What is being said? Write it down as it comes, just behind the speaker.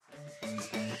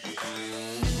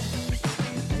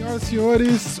Senhoras e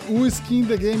senhores, o Skin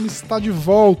the Game está de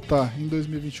volta em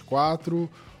 2024.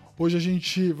 Hoje a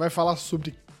gente vai falar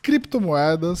sobre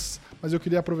criptomoedas, mas eu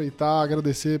queria aproveitar,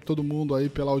 agradecer todo mundo aí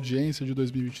pela audiência de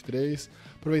 2023.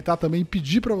 Aproveitar também e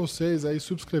pedir para vocês aí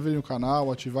subscreverem o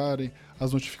canal, ativarem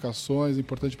as notificações, é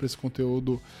importante para esse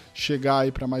conteúdo chegar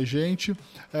aí para mais gente.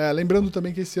 Lembrando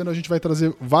também que esse ano a gente vai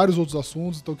trazer vários outros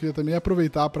assuntos, então eu queria também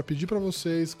aproveitar para pedir para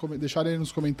vocês deixarem aí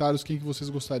nos comentários quem que vocês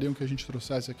gostariam que a gente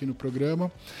trouxesse aqui no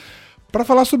programa. Para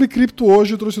falar sobre cripto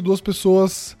hoje, eu trouxe duas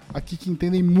pessoas aqui que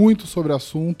entendem muito sobre o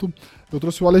assunto. Eu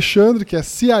trouxe o Alexandre, que é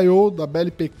CIO da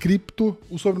BLP Cripto.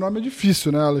 O sobrenome é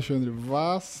difícil, né, Alexandre?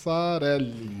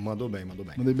 Vasarhelyi. Mandou bem.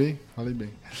 Mandei bem? Falei bem.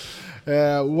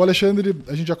 O Alexandre,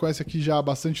 a gente já conhece aqui já há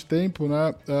bastante tempo,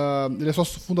 né? Ele é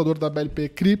sócio fundador da BLP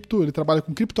Cripto, ele trabalha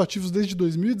com criptoativos desde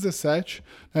 2017,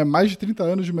 mais de 30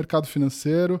 anos de mercado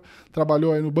financeiro,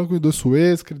 trabalhou aí no Banco do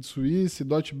Suez, Credit Suisse,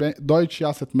 Deutsche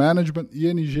Asset Management,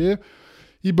 ING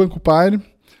e Banco Pire.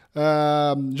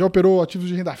 Já operou ativos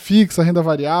de renda fixa, renda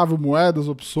variável, moedas,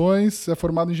 opções, é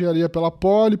formado em engenharia pela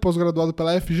Poli, pós-graduado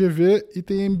pela FGV e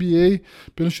tem MBA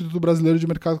pelo Instituto Brasileiro de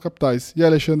Mercado de Capitais. E aí,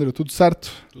 Alexandre, tudo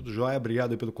certo? Tudo jóia,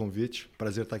 obrigado pelo convite,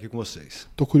 prazer estar aqui com vocês.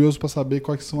 Tô curioso para saber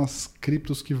quais são as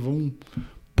criptos que vão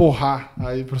porrar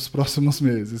aí para os próximos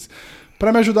meses.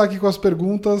 Para me ajudar aqui com as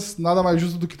perguntas, nada mais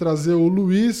justo do que trazer o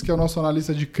Luiz, que é o nosso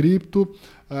analista de cripto.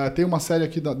 Tem uma série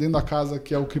aqui dentro da casa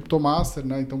que é o Cryptomaster,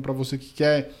 né? Então, para você que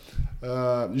quer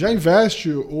já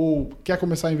investe ou quer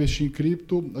começar a investir em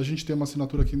cripto, a gente tem uma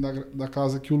assinatura aqui da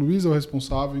casa que o Luiz é o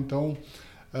responsável, então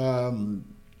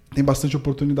tem bastante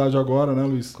oportunidade agora, né,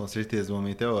 Luiz? Com certeza, o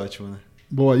momento é ótimo, né?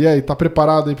 Boa, e aí, tá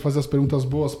preparado aí para fazer as perguntas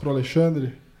boas pro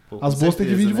Alexandre? As boas tem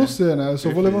que vir de você, né? Eu só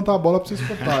vou levantar a bola para vocês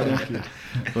cortarem aqui.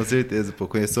 Com certeza,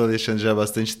 conheço o Alexandre já há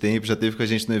bastante tempo, já esteve com a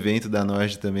gente no evento da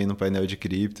Nord também, no painel de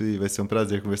cripto, e vai ser um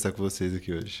prazer conversar com vocês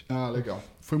aqui hoje. Legal.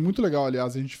 Foi muito legal,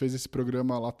 aliás, a gente fez esse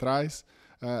programa lá atrás,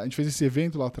 a gente fez esse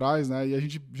evento lá atrás, né? E a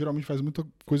gente geralmente faz muita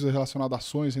coisa relacionada a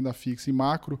ações, renda fixa e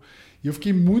macro, e eu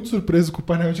fiquei muito surpreso com o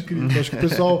painel de cripto. Acho que o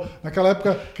pessoal, naquela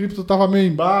época, cripto estava meio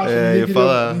embaixo,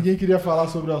 ninguém queria falar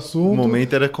sobre o assunto. O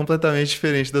momento era completamente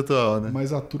diferente do atual, né?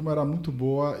 Mas a turma era muito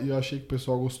boa e eu achei que o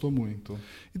pessoal gostou muito.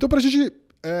 Então, para a gente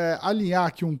alinhar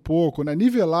aqui um pouco, né,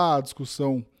 nivelar a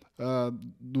discussão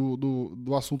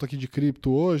do assunto aqui de cripto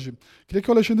hoje, queria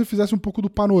que o Alexandre fizesse um pouco do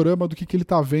panorama do que ele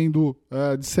está vendo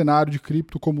de cenário de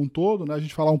cripto como um todo, né? A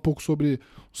gente falar um pouco sobre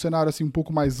o cenário assim, um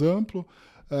pouco mais amplo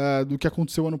do que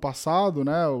aconteceu ano passado,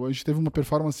 né? A gente teve uma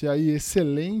performance aí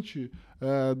excelente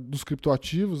dos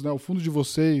criptoativos, né? O fundo de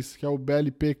vocês, que é o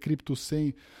BLP Cripto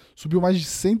 100, subiu mais de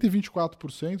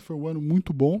 124%, foi um ano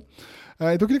muito bom.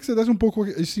 Então eu queria que você desse um pouco,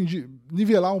 assim,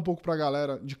 nivelar um pouco para a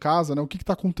galera de casa, né? O que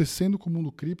está acontecendo com o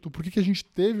mundo cripto, por que a gente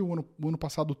teve um ano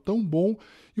passado tão bom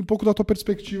e um pouco da tua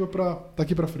perspectiva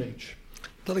daqui para frente.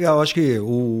 Tá legal, acho que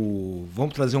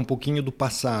vamos trazer um pouquinho do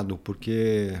passado,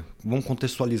 porque vamos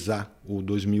contextualizar o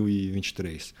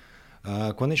 2023.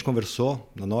 Quando a gente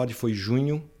conversou na Nord foi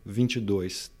junho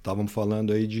 22, estávamos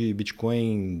falando aí de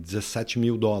Bitcoin $17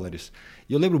 mil.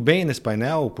 E eu lembro bem nesse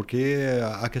painel, porque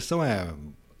a questão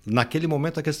naquele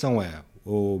momento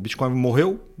o Bitcoin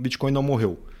morreu, o Bitcoin não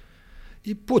morreu.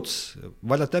 E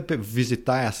vale até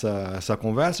visitar essa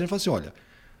conversa, a gente fala assim, olha,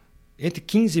 entre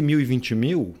 15 mil e 20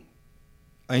 mil,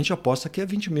 a gente aposta que é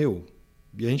 20 mil.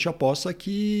 E a gente aposta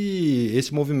que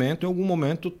esse movimento, em algum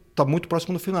momento, está muito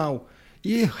próximo do final.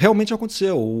 E realmente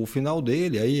aconteceu. O final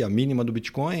dele, aí, a mínima do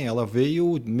Bitcoin, ela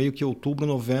veio meio que outubro,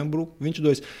 novembro,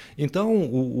 22. Então,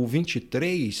 o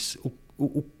 23,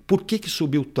 por que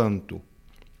subiu tanto?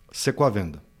 Secou a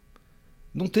venda.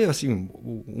 Não teve, assim,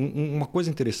 uma coisa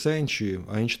interessante,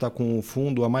 a gente está com o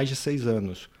fundo há mais de 6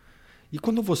 anos. E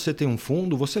quando você tem um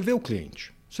fundo, você vê o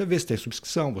cliente. Você vê se tem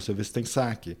subscrição, você vê se tem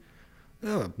saque.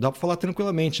 Dá para falar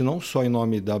tranquilamente, não só em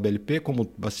nome da BLP, como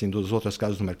assim, dos outros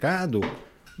casos do mercado.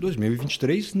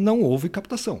 2023 não houve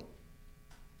captação.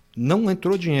 Não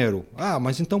entrou dinheiro.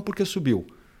 Mas então por que subiu?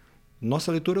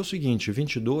 Nossa leitura é o seguinte,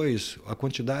 22, a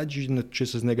quantidade de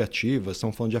notícias negativas,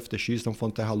 estão falando de FTX, estão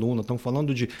falando de Terra Luna, estão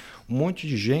falando de um monte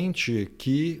de gente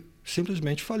que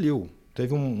simplesmente faliu.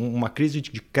 Teve uma crise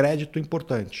de crédito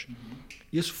importante.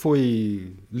 Isso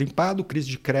foi limpado, crise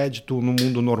de crédito no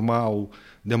mundo normal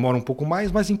demora um pouco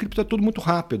mais, mas em cripto é tudo muito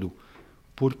rápido,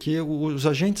 porque os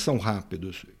agentes são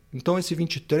rápidos. Então esse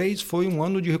 23 foi um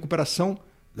ano de recuperação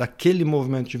daquele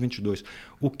movimento de 22.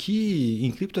 O que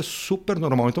em cripto é super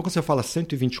normal. Então quando você fala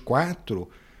 124,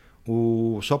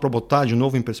 só para botar de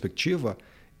novo em perspectiva,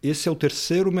 esse é o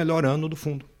terceiro melhor ano do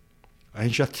fundo. A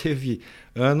gente já teve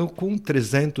ano com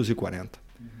 340.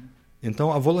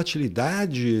 Então a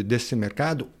volatilidade desse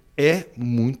mercado é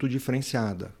muito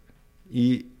diferenciada.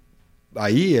 E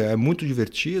aí é muito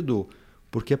divertido,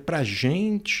 porque para a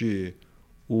gente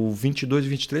o 22 e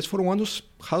 23 foram anos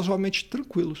razoavelmente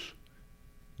tranquilos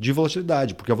de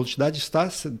volatilidade, porque a volatilidade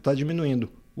está diminuindo,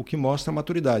 o que mostra a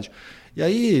maturidade. E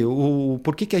aí,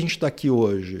 por que a gente está aqui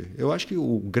hoje? Eu acho que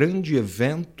o grande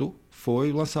evento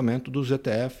foi o lançamento dos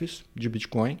ETFs de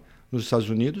Bitcoin nos Estados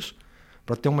Unidos.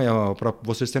 Para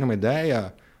vocês terem uma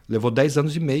ideia, levou 10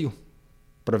 anos e meio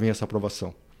para vir essa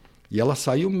aprovação. E ela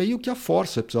saiu meio que a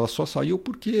força, ela só saiu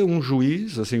porque um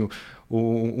juiz, assim,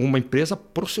 uma empresa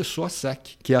processou a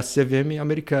SEC, que é a CVM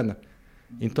americana.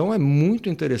 Então é muito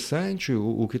interessante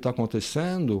o que está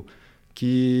acontecendo,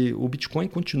 que o Bitcoin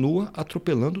continua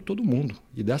atropelando todo mundo.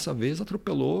 E dessa vez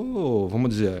atropelou, vamos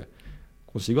dizer,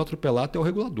 conseguiu atropelar até o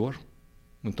regulador.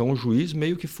 Então o juiz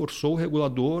meio que forçou o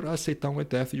regulador a aceitar um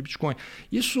ETF de Bitcoin.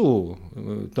 Isso,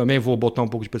 também vou botar um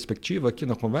pouco de perspectiva aqui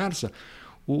na conversa,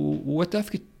 o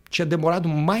ETF que tinha demorado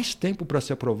mais tempo para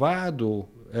ser aprovado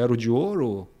era o de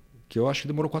ouro, que eu acho que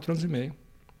demorou 4 anos e meio.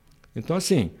 Então,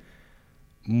 assim,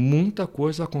 muita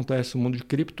coisa acontece no mundo de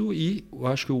cripto e eu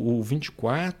acho que o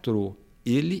 24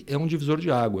 ele é um divisor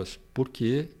de águas,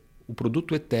 porque o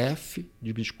produto ETF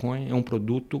de Bitcoin é um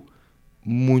produto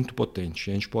muito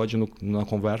potente. A gente pode, na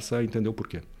conversa, entender o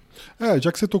porquê.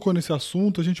 Já que você tocou nesse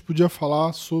assunto, a gente podia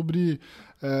falar sobre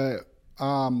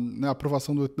a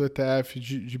aprovação do ETF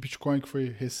de Bitcoin, que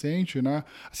foi recente, né?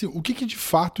 Assim, o que de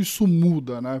fato isso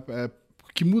muda, né?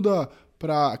 Que muda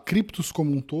para criptos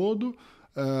como um todo,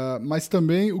 mas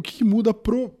também o que muda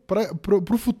pro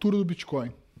futuro do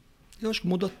Bitcoin? Eu acho que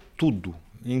muda tudo.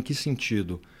 Em que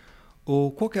sentido?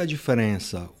 Qual que é a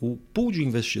diferença? O pool de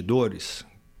investidores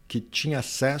que tinha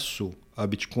acesso a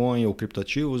Bitcoin ou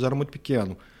criptoativos era muito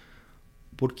pequeno,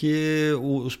 porque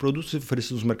os produtos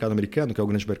oferecidos no mercado americano, que é o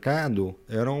grande mercado,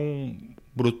 eram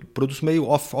produtos meio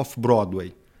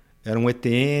off-Broadway. Era um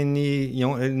ETN, e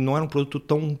não era um produto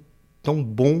tão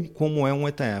bom como é um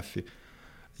ETF.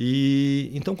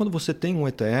 Então, quando você tem um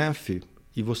ETF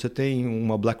e você tem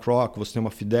uma BlackRock, você tem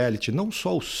uma Fidelity, não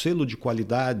só o selo de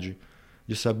qualidade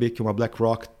de saber que uma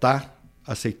BlackRock está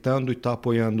aceitando e está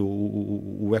apoiando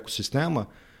o ecossistema,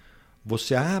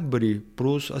 você abre para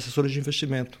os assessores de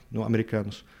investimento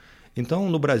americanos. Então,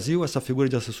 no Brasil, essa figura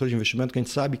de assessor de investimento, que a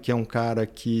gente sabe que é um cara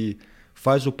que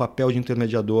faz o papel de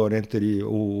intermediador entre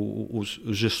os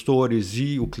gestores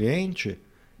e o cliente,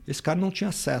 esse cara não tinha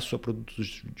acesso a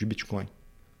produtos de Bitcoin.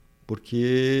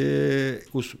 Porque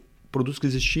os produtos que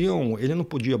existiam, ele não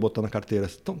podia botar na carteira.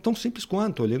 Tão simples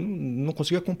quanto, ele não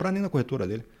conseguia comprar nem na corretora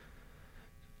dele.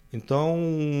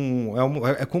 Então,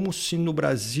 é como se no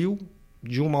Brasil,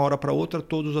 de uma hora para outra,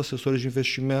 todos os assessores de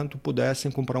investimento pudessem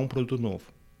comprar um produto novo.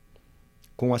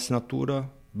 Com assinatura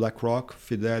BlackRock,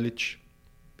 Fidelity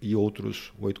e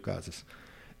outros 8 casas.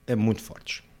 É muito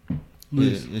forte.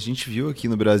 A gente viu aqui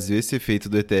no Brasil esse efeito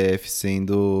do ETF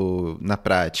sendo na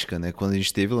prática, né? Quando a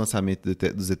gente teve o lançamento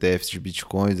dos ETFs de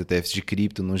Bitcoin, dos ETFs de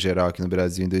cripto no geral aqui no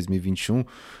Brasil em 2021,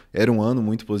 era um ano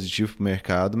muito positivo para o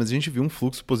mercado, mas a gente viu um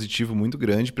fluxo positivo muito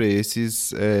grande para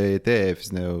esses ETFs,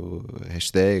 né? O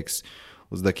Hashtags,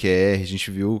 os da QR. A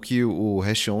gente viu que o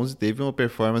Hash 11 teve uma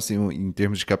performance em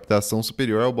termos de captação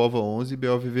superior ao BOVA 11 e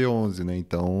BOVV 11, né?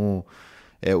 Então,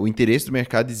 o interesse do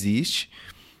mercado existe.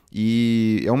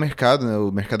 E é um mercado, né?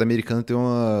 O mercado americano tem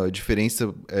uma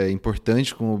diferença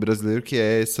importante com o brasileiro, que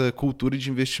é essa cultura de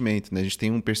investimento, né? A gente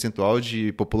tem um percentual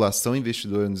de população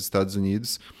investidora nos Estados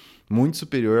Unidos muito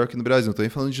superior ao que no Brasil. Não estou nem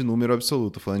falando de número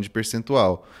absoluto, estou falando de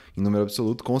percentual. Em número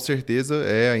absoluto, com certeza,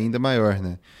 é ainda maior,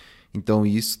 né? Então,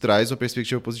 isso traz uma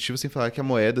perspectiva positiva, sem falar que a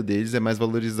moeda deles é mais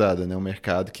valorizada, né? Um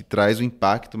mercado que traz um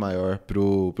impacto maior para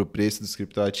o preço dos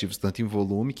criptoativos, tanto em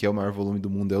volume, que é o maior volume do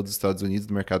mundo, é o dos Estados Unidos,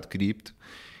 do mercado cripto,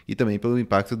 e também pelo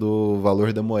impacto do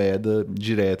valor da moeda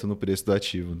direto no preço do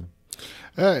ativo,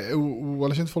 né? O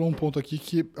Alexandre falou um ponto aqui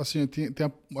que assim, tem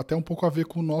até um pouco a ver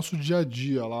com o nosso dia a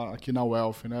dia lá aqui na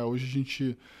Wealth, né? Hoje a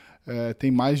gente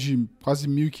tem mais de quase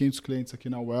 1.500 clientes aqui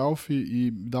na Wealth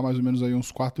e dá mais ou menos aí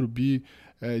uns 4 bi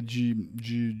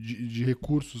de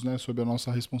recursos, né, sob a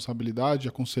nossa responsabilidade,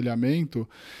 aconselhamento.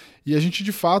 E a gente,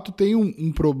 de fato, tem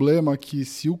um problema que,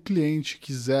 se o cliente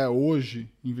quiser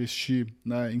hoje investir,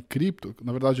 né, em cripto,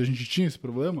 na verdade a gente tinha esse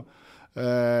problema,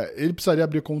 ele precisaria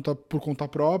abrir conta por conta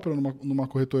própria numa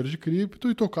corretora de cripto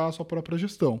e tocar a sua própria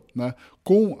gestão, né?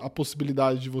 Com a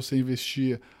possibilidade de você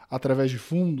investir através de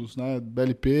fundos, né,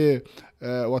 BLP,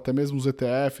 ou até mesmo os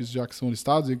ETFs, já que são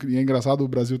listados, e é engraçado o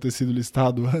Brasil ter sido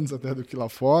listado antes até do que lá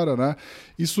fora, né?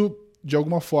 Isso, de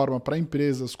alguma forma, para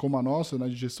empresas como a nossa, né,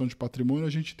 de gestão de patrimônio, a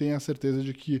gente tem a certeza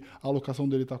de que a alocação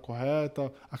dele está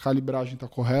correta, a calibragem está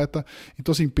correta.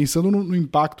 Então, assim, pensando no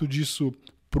impacto disso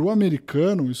para o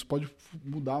americano, isso pode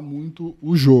mudar muito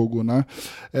o jogo, né?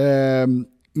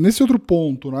 Nesse outro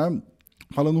ponto, né?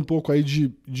 Falando um pouco aí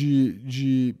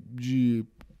de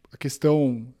a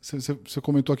questão, você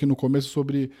comentou aqui no começo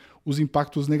sobre os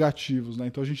impactos negativos, né?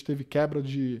 Então a gente teve quebra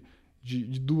de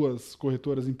duas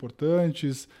corretoras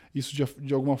importantes, isso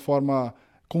de alguma forma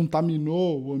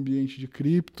contaminou o ambiente de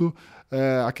cripto,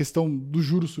 a questão do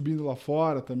juro subindo lá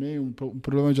fora também, um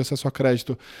problema de acesso a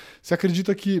crédito. Você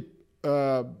acredita que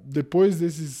depois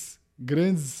desses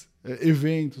grandes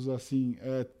eventos, assim,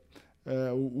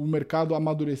 o mercado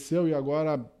amadureceu e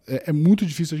agora é muito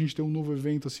difícil a gente ter um novo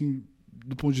evento assim,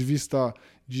 do ponto de vista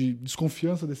de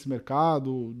desconfiança desse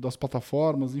mercado, das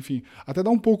plataformas, enfim. Até dá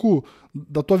um pouco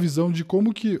da tua visão de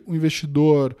como que o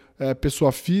investidor,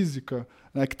 pessoa física,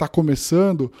 né, que está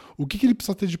começando, o que ele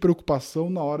precisa ter de preocupação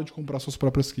na hora de comprar suas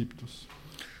próprias criptos?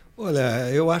 Olha,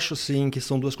 eu acho sim que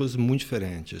são duas coisas muito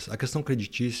diferentes. A questão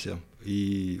creditícia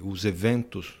e os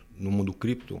eventos no mundo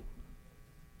cripto,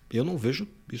 eu não vejo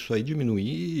isso aí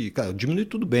diminuir. Cara, diminuir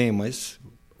tudo bem, mas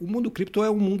o mundo cripto é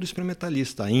um mundo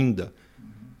experimentalista ainda.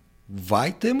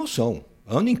 Vai ter emoção.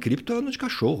 Ano em cripto é ano de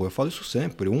cachorro, eu falo isso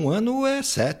sempre. Um ano é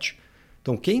 7.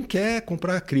 Então, quem quer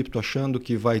comprar cripto achando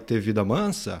que vai ter vida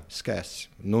mansa, esquece.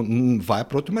 Não vai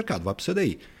para outro mercado, vai para o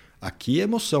CDI. Aqui é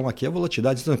emoção, aqui é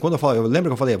volatilidade. Então, quando eu lembro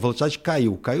que eu falei, a volatilidade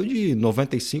caiu de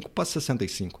 95 para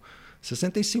 65.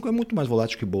 65 é muito mais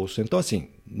volátil que bolsa. Então, assim,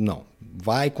 não.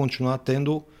 Vai continuar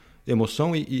tendo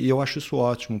emoção e eu acho isso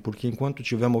ótimo, porque enquanto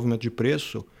tiver movimento de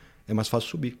preço, é mais fácil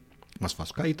subir. Mais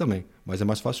fácil cair também, mas é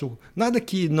mais fácil. Nada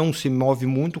que não se move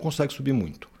muito consegue subir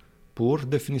muito, por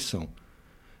definição.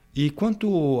 E quanto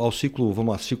ao ciclo,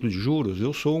 vamos lá, ciclo de juros,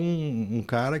 eu sou um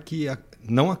cara que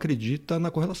não acredita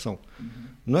na correlação.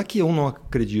 Não é que eu não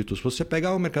acredito. Se você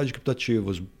pegar o mercado de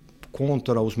criptativos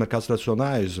contra os mercados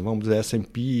tradicionais, vamos dizer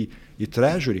S&P e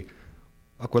Treasury,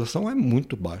 a correlação é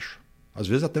muito baixa, às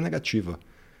vezes até negativa.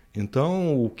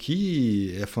 Então, o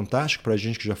que é fantástico para a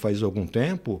gente que já faz algum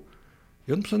tempo,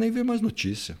 eu não preciso nem ver mais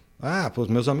notícia. Pô,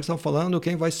 meus amigos estão falando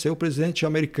quem vai ser o presidente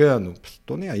americano.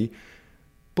 Estou nem aí.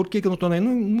 Por que eu não estou nem aí?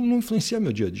 Não influencia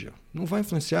meu dia a dia. Não vai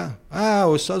influenciar.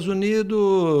 Os Estados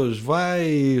Unidos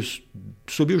vai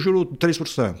subir o juro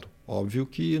 3%. Óbvio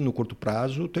que no curto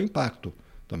prazo tem impacto.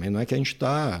 Também não é que a gente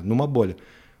está numa bolha.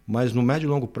 Mas no médio e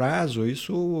longo prazo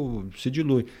isso se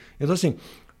dilui. Então, assim,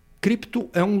 cripto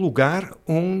é um lugar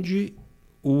onde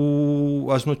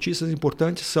as notícias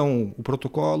importantes são: o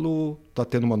protocolo está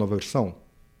tendo uma nova versão?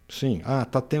 Sim.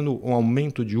 Está tendo um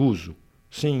aumento de uso?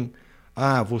 Sim.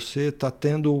 Você está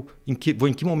tendo... Em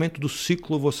que momento do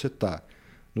ciclo você está?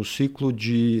 No ciclo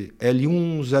de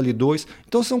L1, L2.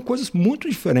 Então são coisas muito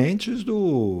diferentes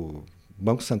do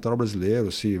Banco Central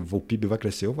brasileiro, se o PIB vai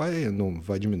crescer ou não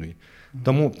vai diminuir.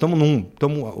 Estamos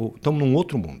num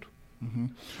outro mundo. Uhum.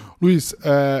 Luiz,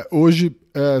 hoje,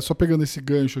 só pegando esse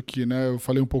gancho aqui, né, eu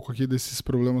falei um pouco aqui desses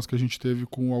problemas que a gente teve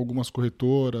com algumas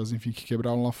corretoras, enfim, que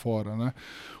quebraram lá fora, né?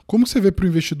 Como você vê para o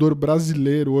investidor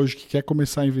brasileiro hoje que quer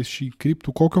começar a investir em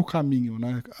cripto, qual que é o caminho,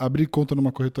 né? Abrir conta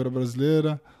numa corretora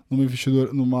brasileira,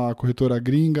 numa corretora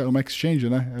gringa, uma exchange,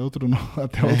 né?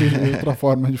 Outra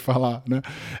forma de falar, né?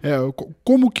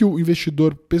 Como que o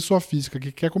investidor, pessoa física,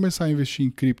 que quer começar a investir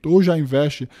em cripto ou já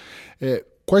investe,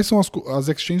 quais são as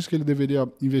exchanges que ele deveria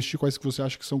investir, quais que você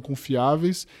acha que são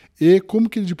confiáveis e como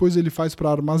que depois ele faz para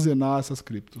armazenar essas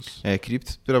criptos?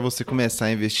 Cripto, para você começar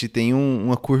a investir, tem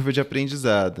uma curva de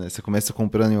aprendizado, né? Você começa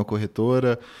comprando em uma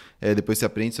corretora, depois você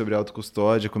aprende sobre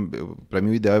autocustódia. Para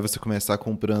mim, o ideal é você começar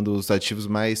comprando os ativos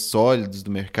mais sólidos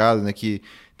do mercado, né? Que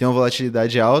tem uma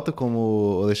volatilidade alta,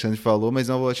 como o Alexandre falou, mas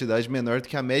é uma volatilidade menor do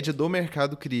que a média do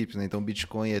mercado cripto, né? Então,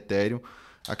 Bitcoin e Ethereum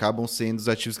acabam sendo os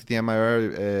ativos que têm a maior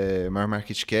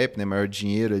market cap, né, maior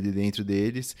dinheiro ali dentro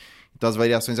deles. Então as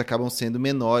variações acabam sendo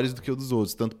menores do que o dos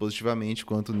outros, tanto positivamente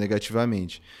quanto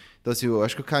negativamente. Então, assim, eu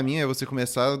acho que o caminho é você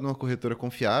começar numa corretora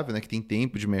confiável, né, que tem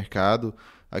tempo de mercado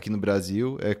aqui no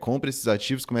Brasil. Compra esses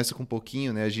ativos, começa com um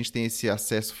pouquinho, né? A gente tem esse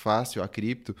acesso fácil a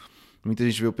cripto. Muita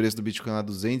gente vê o preço do Bitcoin lá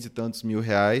R$200 e tantos mil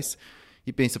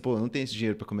e pensa, não tem esse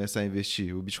dinheiro para começar a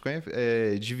investir. O Bitcoin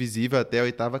é divisível até a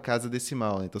 8ª casa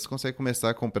decimal, né? Então você consegue começar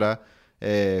a comprar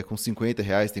com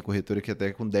R$50, tem corretora que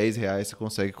até com R$10 você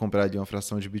consegue comprar ali uma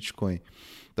fração de Bitcoin.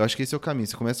 Então acho que esse é o caminho.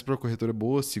 Você começa por uma corretora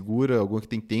boa, segura, alguma que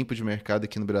tem tempo de mercado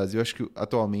aqui no Brasil. Acho que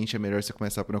atualmente é melhor você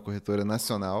começar por uma corretora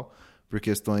nacional, por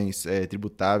questões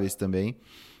tributáveis também.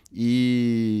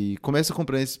 E começa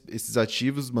comprando esses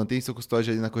ativos, mantém seu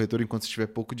custódia ali na corretora enquanto você tiver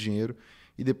pouco dinheiro.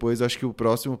 E depois, acho que o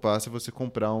próximo passo é você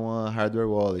comprar uma hardware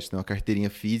wallet, né? Uma carteirinha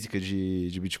física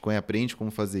de Bitcoin. Aprende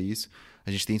como fazer isso.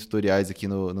 A gente tem tutoriais aqui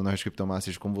no Norte Crypto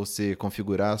Master de como você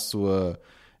configurar a sua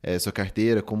sua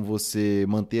carteira, como você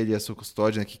manter ali a sua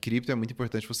custódia, né? Que cripto é muito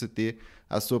importante você ter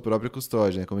a sua própria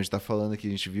custódia, né? Como a gente está falando aqui,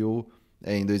 a gente viu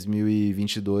em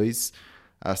 2022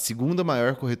 a segunda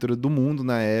maior corretora do mundo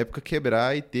na época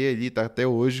quebrar e ter ali, está até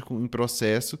hoje em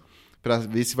processo para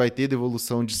ver se vai ter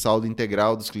devolução de saldo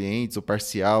integral dos clientes ou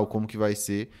parcial, como que vai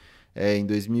ser. Em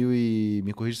 2000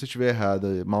 me corrija se eu estiver errado,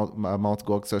 a Mt.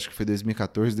 Gox acho que foi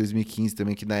 2014, 2015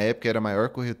 também, que na época era a maior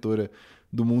corretora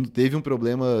do mundo, teve um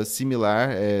problema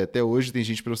similar. Até hoje tem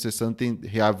gente processando,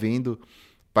 reavendo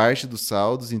parte dos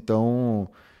saldos, então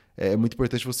é muito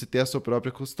importante você ter a sua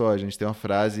própria custódia. A gente tem uma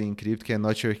frase em cripto que é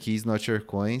not your keys, not your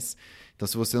coins. Então,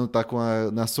 se você não está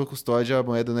na sua custódia, a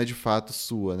moeda não é de fato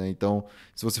sua, né? Então,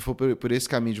 se você for por esse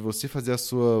caminho de você fazer a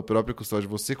sua própria custódia,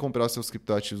 você comprar os seus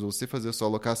criptoativos, você fazer a sua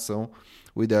alocação,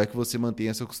 o ideal é que você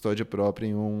mantenha a sua custódia própria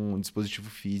em um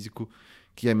dispositivo físico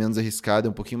que é menos arriscado,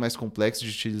 é um pouquinho mais complexo de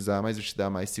utilizar, mas te dá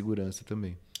mais segurança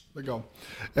também. Legal.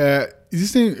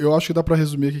 Eu acho que dá para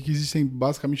resumir aqui que existem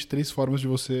basicamente 3 formas de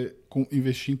você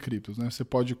investir em criptos, né? Você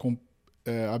pode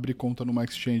abrir conta numa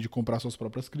exchange e comprar suas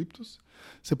próprias criptos.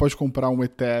 Você pode comprar um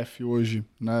ETF hoje,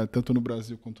 né, tanto no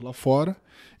Brasil quanto lá fora.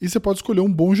 E você pode escolher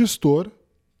um bom gestor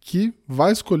que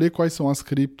vai escolher quais são as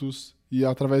criptos e,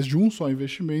 através de um só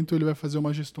investimento, ele vai fazer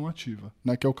uma gestão ativa,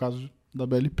 né, que é o caso da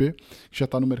BLP, que já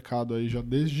está no mercado aí já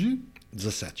desde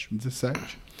 17.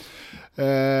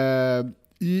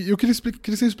 E eu queria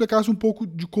que você explicasse um pouco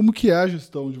de como que é a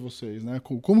gestão de vocês, né?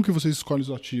 Como que vocês escolhem os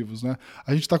ativos, né?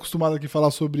 A gente está acostumado aqui a falar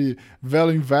sobre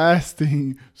value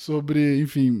investing, sobre,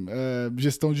 enfim,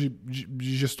 gestão de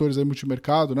gestores aí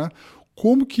multimercado, né?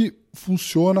 Como que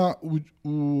funciona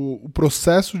o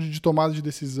processo de tomada de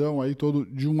decisão aí todo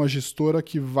de uma gestora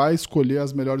que vai escolher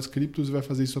as melhores criptos e vai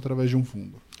fazer isso através de um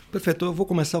fundo? Perfeito, eu vou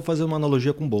começar a fazer uma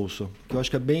analogia com bolsa, que eu acho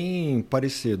que é bem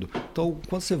parecido. Então,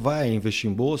 quando você vai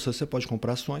investir em bolsa, você pode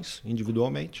comprar ações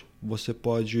individualmente, você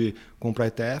pode comprar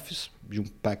ETFs de um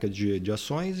package de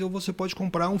ações, ou você pode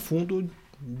comprar um fundo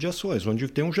de ações, onde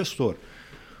tem um gestor.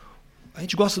 A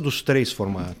gente gosta dos 3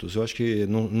 formatos. Eu acho que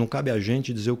não cabe a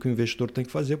gente dizer o que o investidor tem que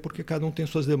fazer, porque cada um tem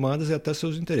suas demandas e até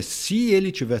seus interesses. Se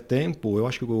ele tiver tempo, eu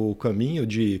acho que o caminho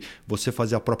de você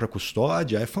fazer a própria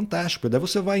custódia é fantástico. Daí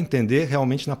você vai entender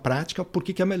realmente na prática por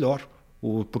que é melhor.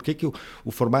 Por que o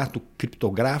formato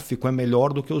criptográfico é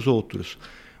melhor do que os outros.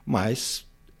 Mas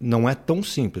não é tão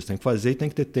simples. Tem que fazer e tem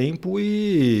que ter tempo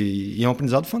e é um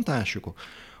aprendizado fantástico.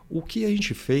 O que a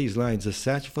gente fez lá em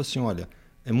 17 foi assim, olha,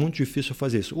 é muito difícil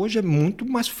fazer isso. Hoje é muito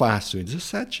mais fácil. Em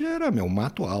 17 era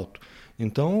mato alto.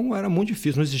 Então era muito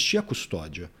difícil, não existia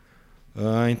custódia.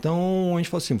 Então a gente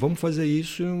falou assim, vamos fazer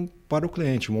isso para o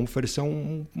cliente, vamos oferecer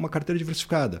uma carteira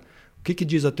diversificada. O que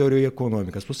diz a teoria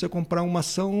econômica? Se você comprar uma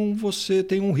ação, você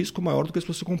tem um risco maior do que se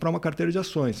você comprar uma carteira de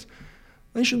ações.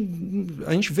 A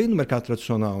gente veio no mercado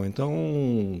tradicional,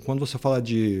 então quando você fala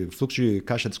de fluxo de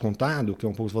caixa descontado, que é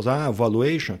um pouco, você fala,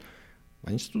 valuation, a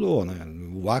gente estudou, né?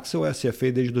 O Axel é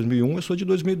CFA desde 2001, eu sou de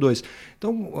 2002.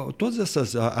 Então, todas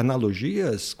essas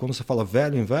analogias, quando você fala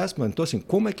value investment, então assim,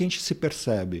 como é que a gente se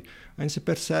percebe? A gente se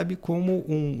percebe como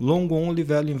um long only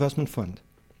value investment fund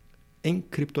em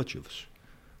criptoativos.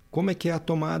 Como é que é a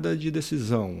tomada de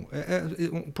decisão? É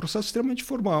um processo extremamente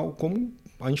formal, como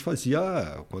a gente fazia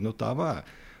quando eu estava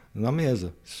na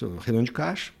mesa. Reunião de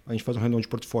caixa, a gente faz uma reunião de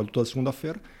portfólio toda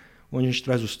segunda-feira, onde a gente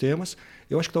traz os temas.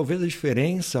 Eu acho que talvez a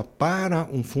diferença para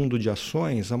um fundo de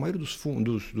ações, a maioria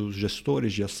dos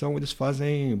gestores de ação, eles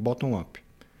fazem bottom-up.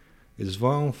 Eles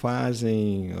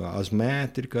fazem as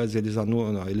métricas, eles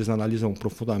analisam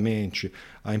profundamente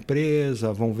a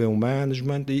empresa, vão ver o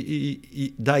management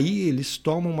e daí eles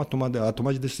tomam a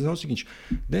tomada de decisão é o seguinte,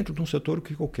 dentro de um setor o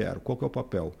que eu quero, qual que é o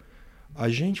papel? A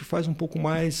gente faz um pouco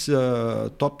mais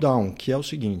top-down, que é o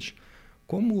seguinte,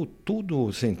 como tudo,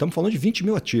 assim, estamos falando de 20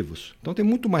 mil ativos, então tem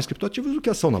muito mais criptoativos do que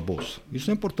ação na bolsa. Isso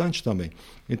é importante também.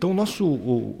 Então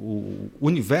o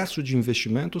universo de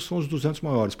investimentos são os 200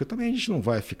 maiores, porque também a gente não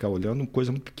vai ficar olhando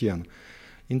coisa muito pequena.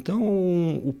 Então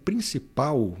o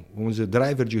principal, vamos dizer,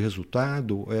 driver de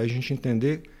resultado é a gente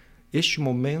entender este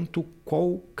momento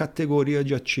qual categoria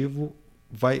de ativo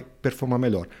vai performar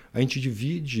melhor. A gente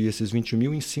divide esses 20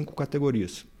 mil em 5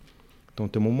 categorias. Então,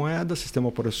 temos moeda, sistema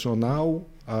operacional,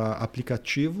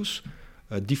 aplicativos,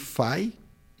 DeFi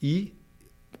e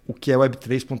o que é Web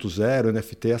 3.0,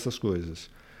 NFT, essas coisas.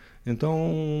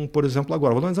 Então, por exemplo,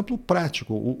 agora, vou dar um exemplo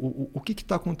prático. O que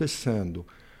está acontecendo?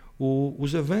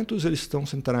 Os eventos eles estão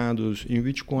centrados em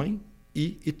Bitcoin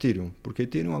e Ethereum, porque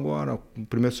Ethereum agora, no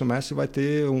primeiro semestre, vai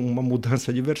ter uma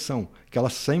mudança de versão, que ela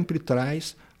sempre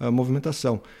traz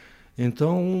movimentação.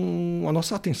 Então, a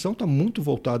nossa atenção está muito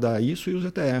voltada a isso e os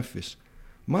ETFs.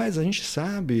 Mas a gente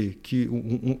sabe que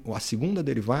a segunda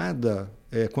derivada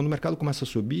quando o mercado começa a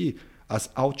subir, as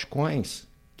altcoins,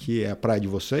 que é a praia de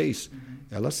vocês,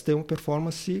 elas têm uma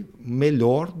performance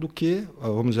melhor do que,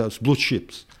 vamos dizer, os blue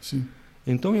chips. Sim.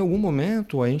 Então, em algum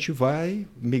momento, a gente vai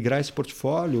migrar esse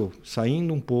portfólio,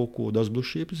 saindo um pouco das blue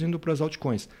chips e indo para as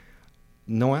altcoins.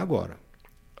 Não é agora.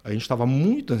 A gente estava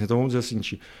muito... Então, vamos dizer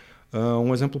assim,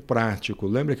 um exemplo prático.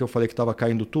 Lembra que eu falei que estava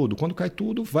caindo tudo? Quando cai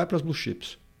tudo, vai para as blue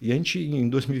chips. E a gente, em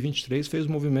 2023, fez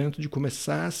o movimento de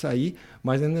começar a sair,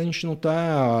 mas ainda a gente não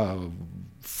está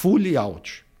fully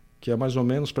out, que é mais ou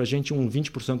menos para a gente um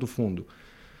 20% do fundo.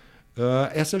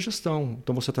 Essa é a gestão.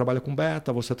 Então, você trabalha com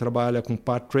beta, você trabalha com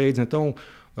par trades. Então,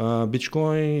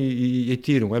 Bitcoin e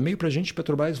Ethereum. É meio para a gente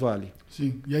Petrobras Vale.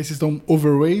 Sim. E aí vocês estão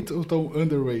overweight ou estão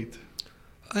underweight?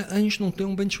 A gente não tem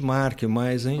um benchmark,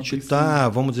 mas a gente está,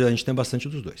 vamos dizer, a gente tem bastante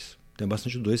dos dois. Tem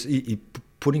bastante dos dois. E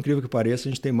por incrível que pareça,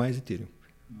 a gente tem mais Ethereum.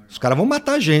 Os caras vão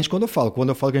matar a gente quando eu falo. Quando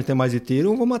eu falo que a gente tem mais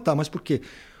Ethereum, vão matar. Mas por quê?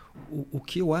 O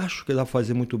que eu acho que dá para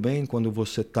fazer muito bem quando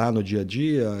você está no dia a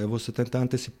dia é você tentar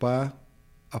antecipar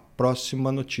a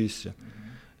próxima notícia.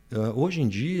 Hoje em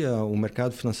dia, o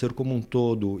mercado financeiro como um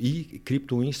todo, e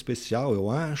cripto em especial, eu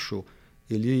acho,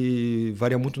 ele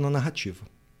varia muito na narrativa.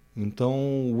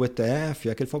 Então, o ETF,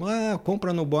 aquele fala,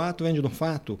 compra no boato, vende no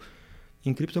fato.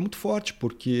 Em cripto é muito forte,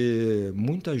 porque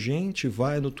muita gente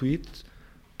vai no Twitter,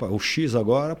 o X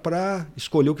agora, para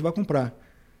escolher o que vai comprar.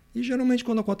 E geralmente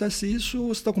quando acontece isso,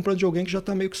 você está comprando de alguém que já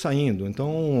está meio que saindo.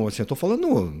 Então, assim, eu estou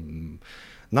falando,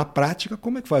 na prática,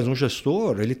 como é que faz? Um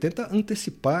gestor, ele tenta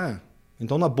antecipar.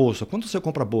 Então, na bolsa, quando você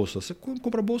compra a bolsa? Você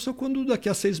compra a bolsa quando daqui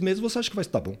a 6 meses você acha que vai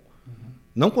estar bom.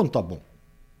 Não quando está bom.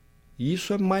 E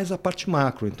isso é mais a parte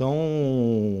macro.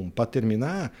 Então, para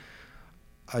terminar,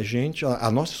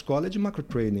 a nossa escola é de macro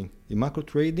trading. E macro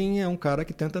trading é um cara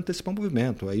que tenta antecipar o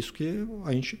movimento. É isso que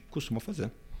a gente costuma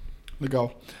fazer.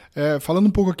 Legal. Falando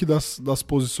um pouco aqui das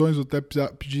posições, eu até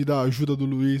pedi da ajuda do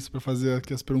Luiz para fazer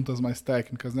aqui as perguntas mais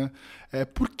técnicas, né?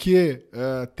 Por que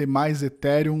ter mais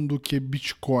Ethereum do que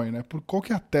Bitcoin, né? Qual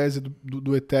que é a tese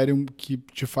do Ethereum que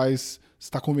te faz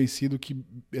estar convencido que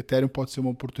Ethereum pode ser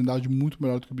uma oportunidade muito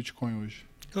melhor do que o Bitcoin hoje?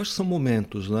 Eu acho que são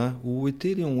momentos, né? O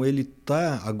Ethereum, ele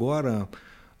está agora,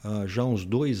 já há uns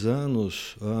 2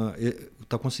 anos,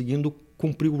 está conseguindo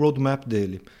cumprir o roadmap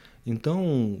dele. Então,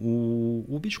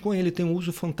 o Bitcoin ele tem um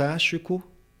uso fantástico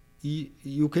e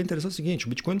o que é interessante é o seguinte, o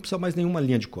Bitcoin não precisa mais nenhuma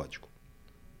linha de código.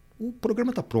 O programa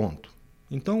está pronto.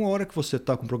 Então, a hora que você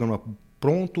está com o programa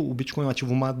pronto, o Bitcoin é um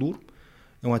ativo maduro,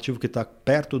 é um ativo que está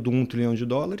perto de $1 trilhão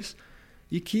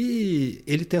e que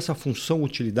ele tem essa função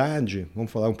utilidade,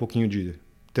 vamos falar um pouquinho de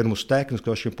termos técnicos que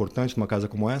eu acho importante numa casa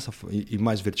como essa e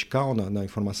mais vertical na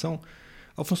informação.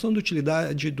 A função de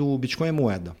utilidade do Bitcoin é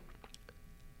moeda.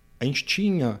 A gente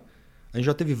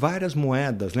já teve várias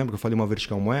moedas, lembra que eu falei uma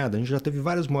vertical moeda? A gente já teve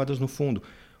várias moedas no fundo.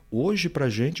 Hoje, para a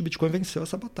gente, o Bitcoin venceu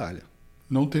essa batalha.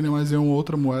 Não tem mais nenhuma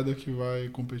outra moeda que vai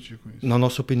competir com isso? Na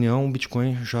nossa opinião, o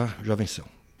Bitcoin já venceu.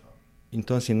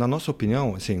 Então, assim, na nossa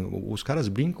opinião, assim, os caras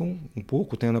brincam um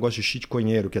pouco, tem um negócio de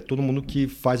shitcoinheiro, que é todo mundo que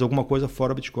faz alguma coisa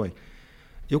fora o Bitcoin.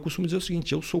 Eu costumo dizer o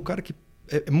seguinte, eu sou o cara que...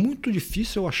 É muito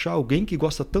difícil eu achar alguém que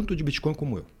gosta tanto de Bitcoin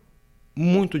como eu.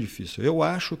 Muito difícil. Eu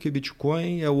acho que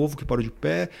Bitcoin é o ovo que parou de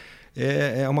pé,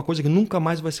 é uma coisa que nunca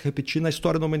mais vai se repetir na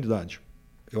história da humanidade.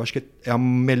 Eu acho que é a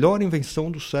melhor invenção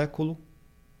do século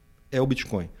é o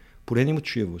Bitcoin, por N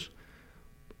motivos.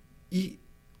 E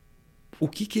o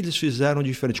que eles fizeram de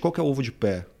diferente? Qual que é o ovo de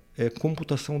pé? É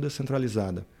computação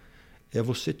descentralizada. É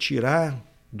você tirar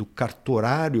do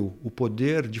cartorário o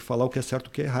poder de falar o que é certo e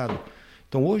o que é errado.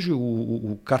 Então, hoje,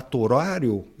 o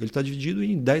cartorário está dividido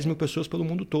em 10 mil pessoas pelo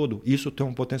mundo todo. Isso tem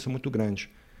uma potência muito grande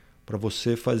para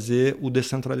você fazer o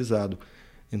descentralizado.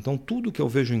 Então, tudo que eu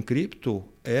vejo em cripto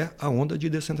é a onda de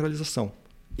descentralização.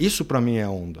 Isso, para mim, é a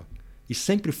onda. E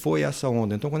sempre foi essa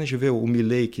onda. Então, quando a gente vê o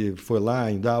Milley, que foi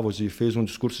lá em Davos e fez um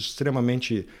discurso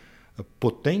extremamente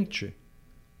potente,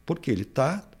 porque ele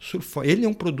está surfando. Ele é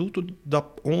um produto da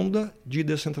onda de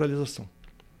descentralização.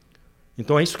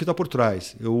 Então é isso que está por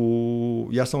trás.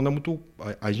 E essa onda é muito...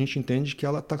 A gente entende que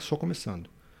ela está só começando.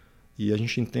 E a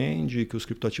gente entende que os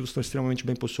criptoativos estão extremamente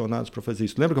bem posicionados para fazer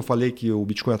isso. Lembra que eu falei que o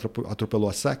Bitcoin atropelou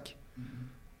a SEC?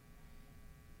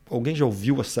 Alguém já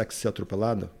ouviu a SEC ser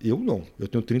atropelada? Eu não. Eu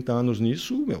tenho 30 anos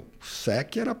nisso.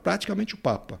 SEC era praticamente o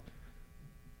Papa.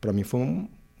 Para mim foi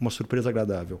uma surpresa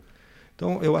agradável.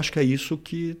 Então eu acho que é isso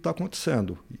que está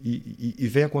acontecendo. E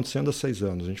vem acontecendo há 6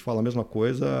 anos. A gente fala a mesma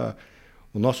coisa...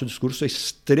 O nosso discurso é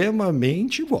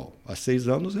extremamente igual. Há 6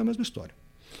 anos é a mesma história.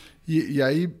 E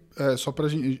aí, só para a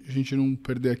gente não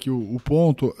perder aqui o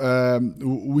ponto,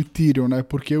 o Ethereum, né?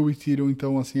 Por que o Ethereum,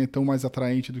 então, assim, é tão mais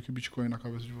atraente do que o Bitcoin na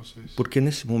cabeça de vocês? Porque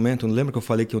nesse momento, lembra que eu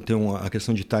falei que eu tenho a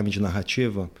questão de time de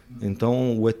narrativa?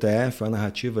 Então, o ETF, a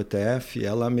narrativa ETF,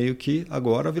 ela meio que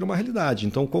agora vira uma realidade.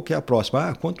 Então, qual que é a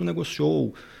próxima? Quanto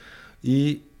negociou?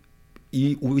 E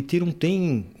o Ethereum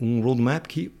tem um roadmap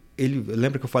que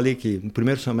lembra que eu falei que no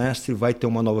primeiro semestre vai ter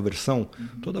uma nova versão?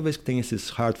 Toda vez que tem esses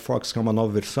hard forks, que é uma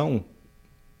nova versão,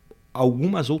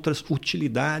 algumas outras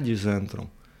utilidades entram.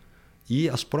 E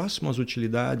as próximas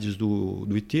utilidades do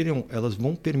Ethereum, elas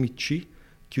vão permitir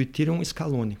que o Ethereum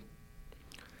escalone.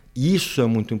 Isso é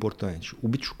muito importante.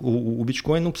 O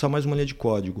Bitcoin não precisa mais uma linha de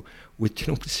código. O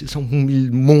Ethereum precisa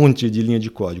um monte de linha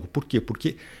de código. Por quê?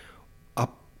 Porque a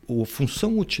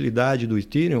função utilidade do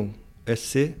Ethereum é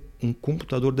ser um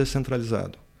computador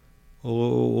descentralizado.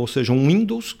 Ou seja, um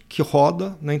Windows que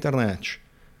roda na internet.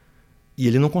 E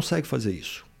ele não consegue fazer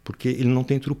isso, porque ele não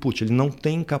tem throughput, ele não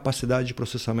tem capacidade de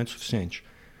processamento suficiente.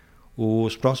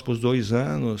 Os próximos 2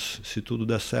 anos, se tudo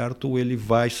der certo, ele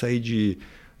vai sair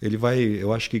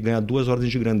eu acho que ganhar 2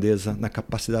 ordens de grandeza na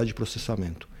capacidade de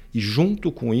processamento. E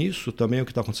junto com isso, também o que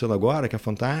está acontecendo agora, que é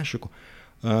fantástico,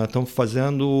 estão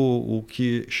fazendo o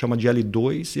que chama de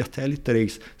L2 e até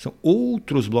L3. São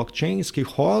outros blockchains que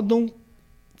rodam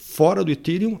fora do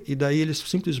Ethereum e daí eles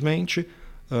simplesmente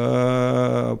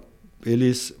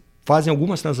eles fazem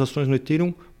algumas transações no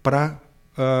Ethereum para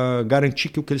garantir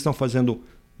que o que eles estão fazendo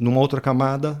numa outra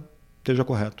camada esteja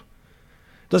correto.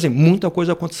 Então, assim, muita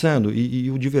coisa acontecendo.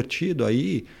 E o divertido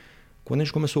aí, quando a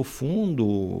gente começou o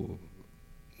fundo,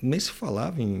 nem se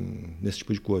falava nesse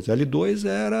tipo de coisa. L2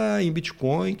 era em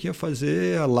Bitcoin, que ia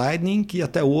fazer a Lightning, que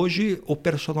até hoje,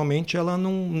 operacionalmente, ela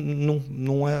não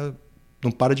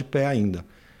para de pé ainda.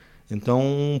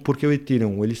 Então, porque o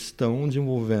Ethereum, eles estão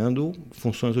desenvolvendo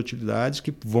funções e utilidades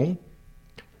que vão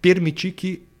permitir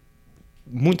que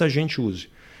muita gente use.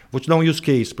 Vou te dar um use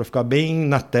case para ficar bem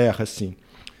na terra, assim.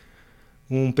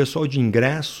 Um pessoal de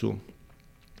ingresso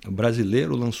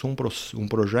brasileiro lançou um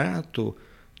projeto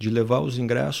de levar os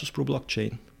ingressos para o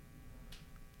blockchain.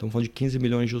 Estamos falando de 15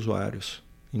 milhões de usuários.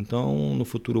 Então, no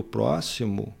futuro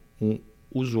próximo, um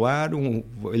usuário,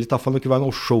 ele está falando que vai no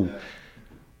show.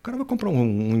 O cara vai comprar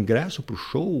um ingresso para o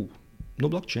show no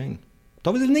blockchain.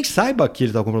 Talvez ele nem saiba que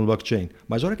ele está comprando no blockchain,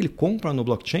 mas na hora que ele compra no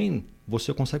blockchain,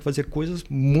 você consegue fazer coisas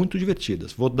muito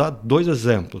divertidas. Vou dar 2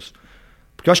 exemplos,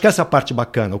 porque eu acho que essa é a parte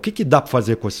bacana. O que dá para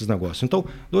fazer com esses negócios? Então,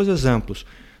 2 exemplos.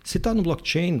 Se está no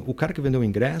blockchain, o cara que vendeu o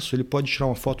ingresso, ele pode tirar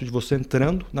uma foto de você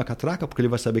entrando na catraca, porque ele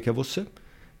vai saber que é você.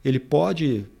 Ele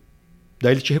pode...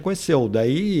 Daí ele te reconheceu.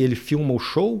 Daí ele filma o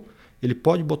show. Ele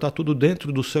pode botar tudo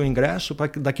dentro do seu ingresso para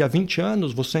que daqui a 20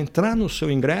 anos você entrar no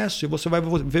seu ingresso e você vai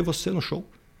ver você no show.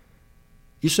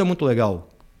 Isso é muito legal.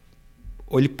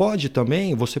 Ou ele pode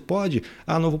também, você pode...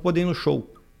 não vou poder ir no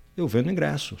show. Eu vendo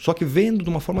ingresso. Só que vendo de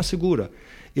uma forma segura.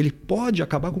 Ele pode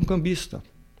acabar com o cambista.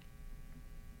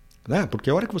 Né? Porque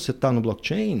a hora que você está no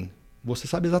blockchain, você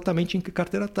sabe exatamente em que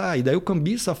carteira está. E daí o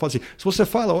cambista fala assim, se você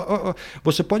fala,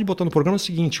 você pode botar no programa o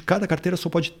seguinte, cada carteira só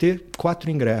pode ter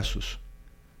 4 ingressos.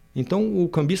 Então o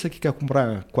cambista que quer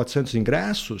comprar 400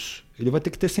 ingressos, ele vai ter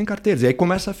que ter 100 carteiras. E aí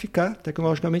começa a ficar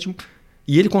tecnologicamente...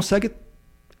 E ele consegue...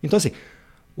 Então assim,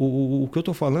 o que eu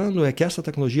estou falando é que essa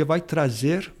tecnologia vai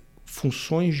trazer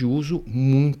funções de uso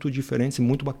muito diferentes e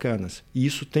muito bacanas. E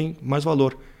isso tem mais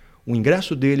valor. O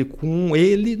ingresso dele com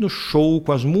ele no show,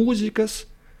 com as músicas.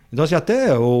 Então, assim,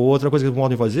 até outra coisa que eles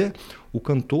podem fazer, o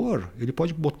cantor, ele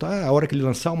pode botar, a hora que ele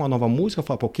lançar uma nova música,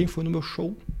 falar, quem foi no meu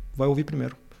show vai ouvir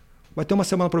primeiro. Vai ter uma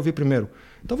semana para ouvir primeiro.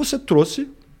 Então, você trouxe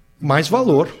mais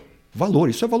valor. Valor,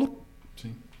 isso é valor.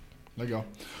 Sim, legal.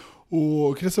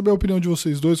 Eu queria saber a opinião de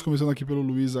vocês dois, começando aqui pelo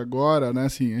Luiz agora, né?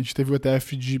 Assim, a gente teve o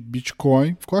ETF de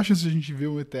Bitcoin. Qual a chance de a gente ver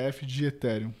um ETF de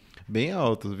Ethereum? Bem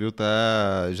alto, viu?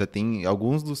 Já tem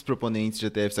alguns dos proponentes de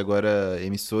ETFs agora,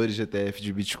 emissores de ETF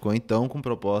de Bitcoin, estão com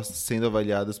propostas sendo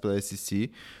avaliadas pela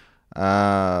SEC.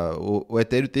 O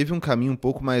Ethereum teve um caminho um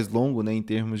pouco mais longo, né, em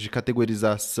termos de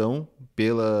categorização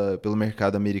pelo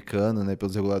mercado americano, né,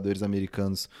 pelos reguladores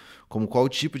americanos, como qual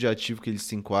tipo de ativo que ele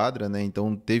se enquadra, né?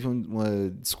 Então teve uma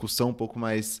discussão um pouco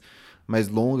mais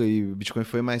longa e o Bitcoin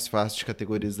foi mais fácil de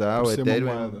categorizar. O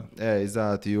Ethereum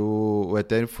exato. E o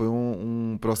Ethereum foi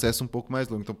um processo um pouco mais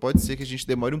longo. Então pode ser que a gente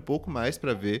demore um pouco mais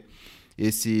para ver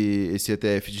esse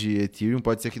ETF de Ethereum.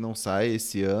 Pode ser que não saia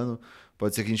esse ano.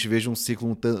 Pode ser que a gente veja um ciclo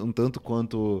um tanto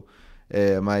quanto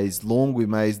mais longo e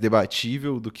mais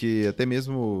debatível do que até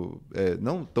mesmo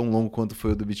não tão longo quanto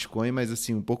foi o do Bitcoin, mas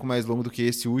assim um pouco mais longo do que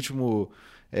esse último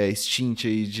stint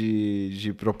aí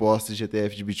de propostas de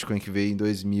ETF de Bitcoin que veio em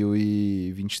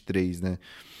 2023, né?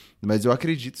 Mas eu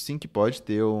acredito sim que pode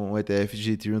ter um ETF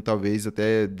de Ethereum, talvez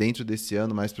até dentro desse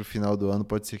ano, mais para o final do ano,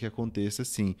 pode ser que aconteça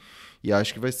sim. E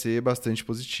acho que vai ser bastante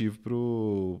positivo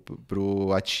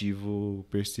pro ativo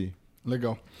per si.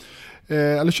 Legal.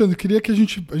 Alexandre, queria que a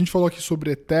gente falou aqui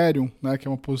sobre Ethereum, né, que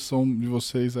é uma posição de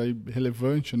vocês aí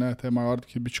relevante, né, até maior do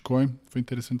que Bitcoin. Foi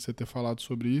interessante você ter falado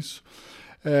sobre isso.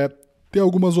 Tem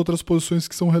algumas outras posições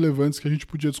que são relevantes que a gente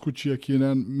podia discutir aqui,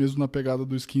 né, mesmo na pegada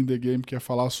do Skin in the Game, que é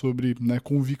falar sobre, né,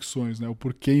 convicções, né, o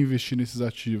porquê investir nesses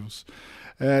ativos.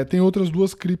 Tem outras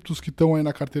duas criptos que estão aí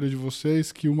na carteira de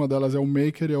vocês, que uma delas é o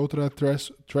Maker e a outra é a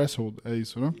Threshold, é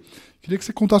isso, né? Queria que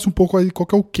você contasse um pouco aí qual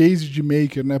que é o case de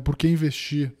Maker, né? Por que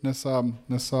investir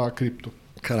nessa cripto?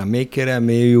 Cara, Maker é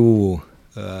meio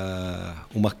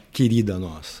uma querida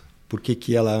nossa. Por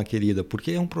que ela é uma querida?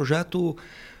 Porque é um projeto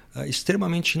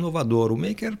extremamente inovador. O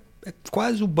Maker é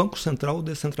quase o banco central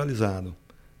descentralizado.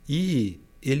 E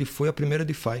ele foi a primeira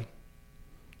DeFi.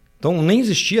 Então, nem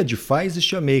existia DeFi,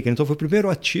 existia Maker. Então, foi o primeiro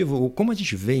ativo. Como a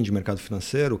gente vem de mercado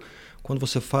financeiro, quando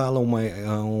você fala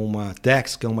uma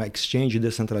DEX, que é uma exchange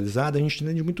descentralizada, a gente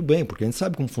entende muito bem, porque a gente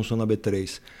sabe como funciona a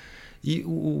B3.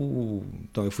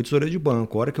 Então, eu fui tesoureiro de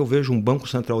banco. A hora que eu vejo um banco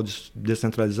central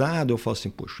descentralizado, eu falo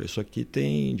assim, poxa, isso aqui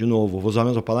tem, de novo, vou usar a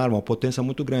mesma palavra, uma potência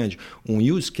muito grande, um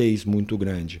use case muito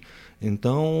grande.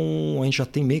 Então, a gente já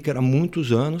tem Maker há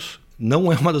muitos anos.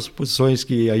 Não é uma das posições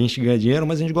que a gente ganha dinheiro,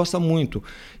 mas a gente gosta muito.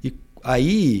 E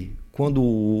aí, quando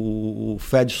o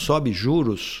Fed sobe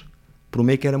juros, para o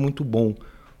Maker é muito bom.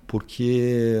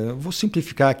 Porque, vou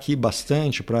simplificar aqui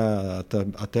bastante para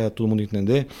até todo mundo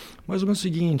entender, mas é o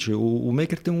seguinte, o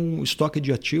Maker tem um estoque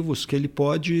de ativos que ele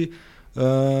pode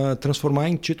transformar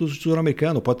em títulos de tesouro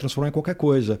americano, pode transformar em qualquer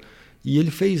coisa. E ele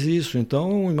fez isso.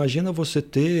 Então, imagina você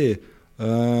ter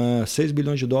 6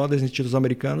 bilhões de dólares em títulos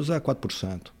americanos a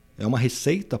 4%. É uma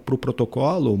receita para o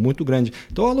protocolo muito grande.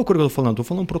 Então, olha a loucura que eu estou falando. Estou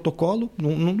falando um protocolo.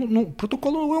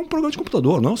 Protocolo não é um programa de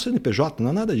computador, não é um CNPJ,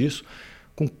 não é nada disso.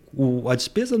 A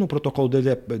despesa no protocolo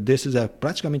desses é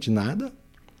praticamente nada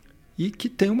e que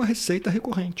tem uma receita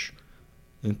recorrente.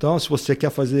 Então, se você quer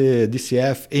fazer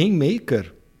DCF em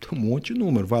Maker, tem um monte de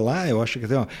número. Vai lá, eu acho que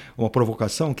tem uma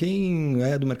provocação. Quem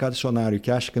é do mercado acionário e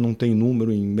que acha que não tem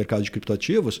número em mercado de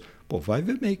criptoativos, vai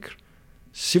ver Maker.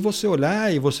 Se você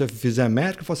olhar e você fizer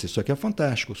métrica, fala assim, isso aqui é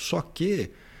fantástico. Só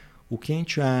que o que a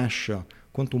gente acha,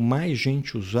 quanto mais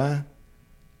gente usar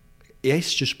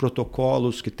estes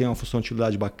protocolos que têm uma função de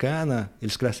utilidade bacana,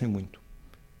 eles crescem muito.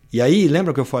 E aí,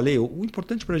 lembra que eu falei? O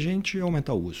importante para a gente é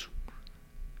aumentar o uso.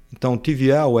 Então,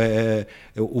 TVL é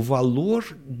o valor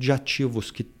de ativos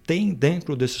que tem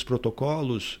dentro desses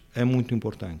protocolos é muito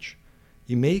importante.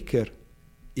 E Maker,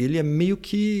 ele é meio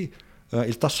que... ele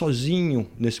está sozinho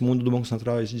nesse mundo do Banco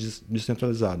Central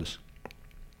descentralizados.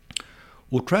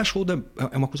 O threshold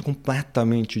é uma coisa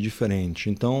completamente diferente.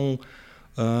 Então,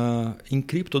 em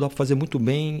cripto dá para fazer muito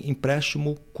bem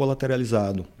empréstimo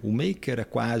colateralizado. O Maker é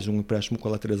quase um empréstimo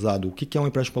colateralizado. O que é um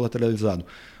empréstimo colateralizado?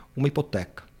 Uma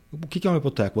hipoteca. O que é uma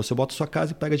hipoteca? Você bota sua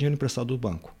casa e pega dinheiro emprestado do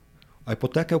banco. A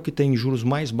hipoteca é o que tem juros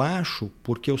mais baixos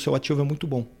porque o seu ativo é muito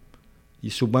bom. E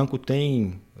se o banco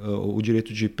tem o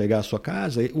direito de pegar a sua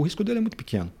casa, o risco dele é muito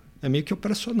pequeno. É meio que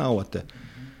operacional até.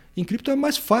 Em cripto é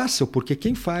mais fácil, porque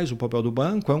quem faz o papel do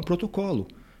banco é um protocolo.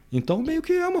 Então, meio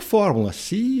que é uma fórmula.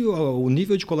 Se o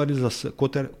nível de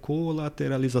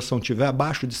colateralização estiver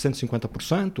abaixo de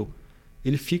 150%,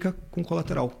 ele fica com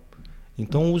colateral.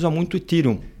 Então, usa muito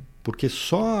Ethereum. Porque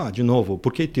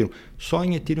porque Ethereum? Só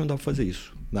em Ethereum dá para fazer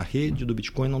isso. Na rede do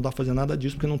Bitcoin não dá para fazer nada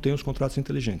disso, porque não tem os contratos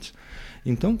inteligentes.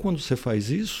 Então, quando você faz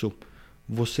isso,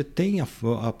 você tem a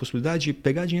possibilidade de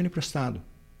pegar dinheiro emprestado.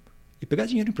 E pegar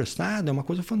dinheiro emprestado é uma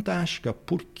coisa fantástica.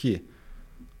 Por quê?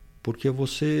 Porque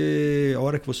a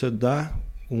hora que você dá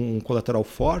um colateral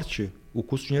forte, o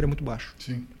custo de dinheiro é muito baixo.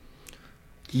 Sim.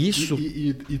 Isso...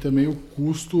 E também o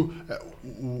custo,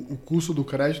 o custo do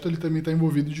crédito, ele também está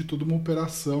envolvido de toda uma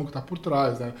operação que está por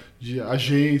trás, né? De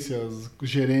agências,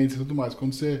 gerentes e tudo mais.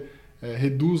 Quando você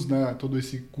reduz, né, todo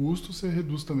esse custo, você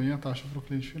reduz também a taxa para o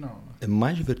cliente final. Né? É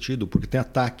mais divertido, porque tem a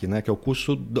TAC, né, que é o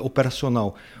custo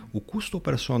operacional. O custo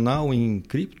operacional em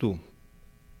cripto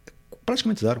é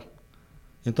praticamente zero.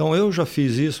 Então, eu já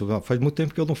fiz isso, faz muito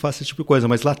tempo que eu não faço esse tipo de coisa,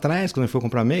 mas lá atrás, quando eu fui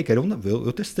comprar Maker,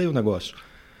 eu testei o negócio.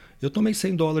 Eu tomei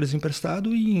 $100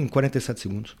 emprestado em 47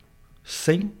 segundos.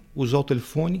 Sem usar o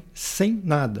telefone, sem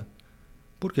nada.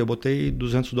 Por quê? Eu botei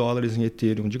 $200 em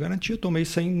Ethereum de garantia, tomei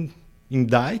 100 em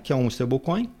DAI, que é um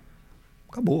stablecoin,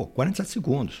 acabou, 47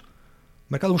 segundos.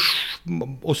 O mercado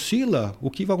oscila, o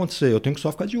que vai acontecer? Eu tenho que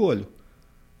só ficar de olho.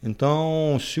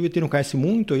 Então, se o Ethereum caísse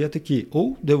muito, eu ia ter que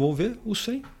ou devolver os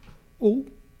 100 ou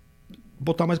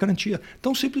botar mais garantia.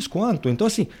 Tão simples quanto. Então,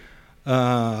 assim,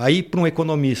 Aí, para um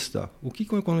economista, o que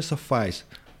um economista faz?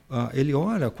 Ele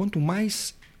olha, quanto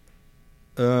mais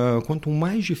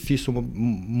difícil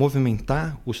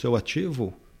movimentar o seu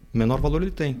ativo, menor valor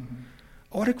ele tem.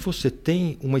 A hora que você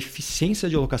tem uma eficiência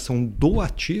de alocação do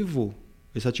ativo,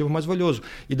 esse ativo é mais valioso.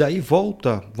 E daí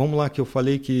volta, vamos lá, que eu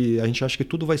falei que a gente acha que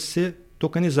tudo vai ser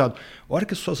tokenizado. A hora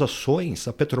que as suas ações,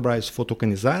 a Petrobras for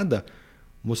tokenizada,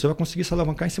 você vai conseguir se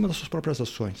alavancar em cima das suas próprias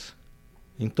ações.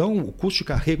 Então, o custo de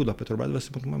carrego da Petrobras vai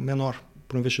ser muito menor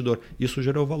para o investidor. Isso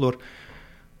gerou valor.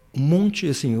 O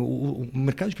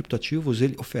mercado de criptoativos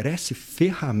ele oferece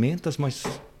ferramentas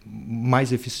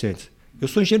mais eficientes. Eu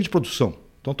sou engenheiro de produção,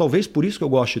 então talvez por isso que eu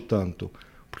goste tanto.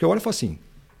 Porque eu olho e falo assim,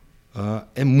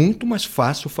 é muito mais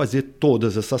fácil fazer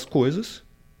todas essas coisas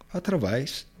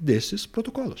através desses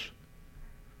protocolos.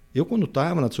 Eu, quando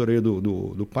estava na tesouraria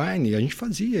do Pine, a gente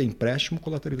fazia empréstimo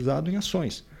colateralizado em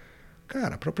ações.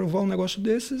 Cara, para provar um negócio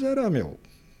desses era,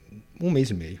 1 mês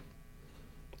e meio.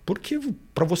 Porque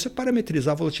para você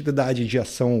parametrizar a volatilidade de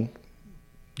ação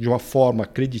de uma forma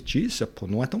creditícia,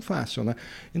 não é tão fácil, né?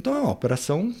 Então é uma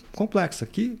operação complexa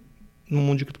que no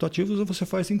mundo de criptoativos você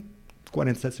faz em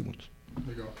 47 segundos.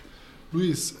 Legal.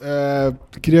 Luiz,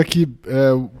 queria que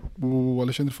o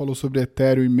Alexandre falou sobre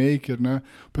Ethereum e Maker, né?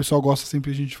 O pessoal gosta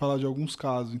sempre de a gente falar de alguns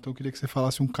casos, então eu queria que você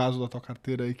falasse um caso da tua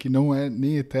carteira aí que não é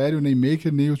nem Ethereum, nem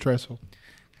Maker, nem o Threshold.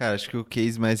 Cara, acho que o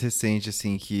case mais recente,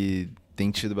 assim, que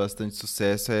tem tido bastante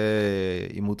sucesso é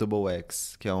Immutable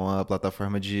X, que é uma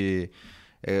plataforma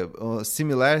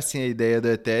similar assim, à ideia do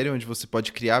Ethereum, onde você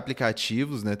pode criar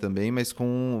aplicativos, né, também, mas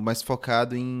mais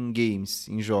focado em games,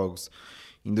 em jogos.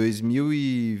 Em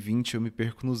 2020 eu me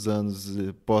perco nos anos,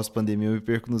 pós-pandemia eu me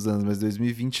perco nos anos, mas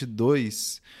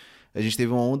 2022 a gente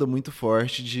teve uma onda muito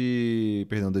forte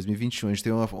 2021, a gente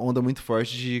teve uma onda muito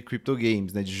forte de crypto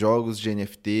games, né, de jogos de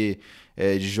NFT,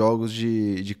 de jogos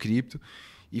de cripto,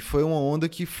 e foi uma onda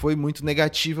que foi muito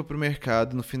negativa para o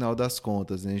mercado no final das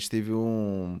contas, né? A gente teve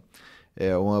uma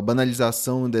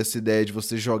banalização dessa ideia de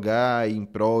você jogar em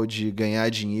prol de ganhar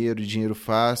dinheiro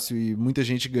fácil, e muita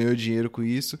gente ganhou dinheiro com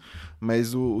isso,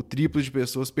 mas o triplo de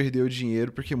pessoas perdeu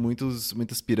dinheiro porque muitas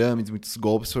pirâmides, muitos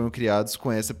golpes foram criados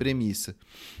com essa premissa.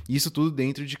 Isso tudo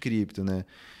dentro de cripto, né?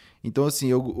 Então, assim,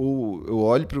 eu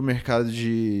olho para o mercado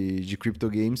de crypto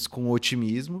games com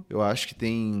otimismo. Eu acho que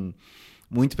tem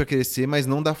muito para crescer, mas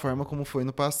não da forma como foi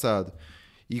no passado.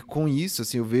 E com isso,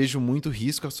 assim, eu vejo muito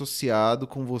risco associado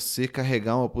com você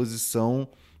carregar uma posição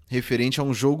referente a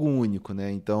um jogo único,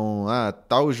 né? Então,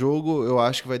 tal jogo eu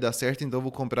acho que vai dar certo, então eu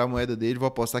vou comprar a moeda dele, vou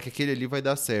apostar que aquele ali vai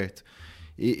dar certo.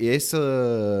 E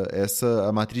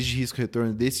a matriz de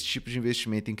risco-retorno desse tipo de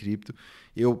investimento em cripto,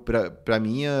 para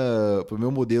o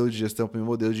meu modelo de gestão, para o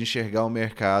meu modelo de enxergar o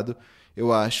mercado,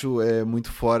 eu acho muito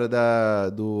fora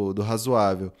do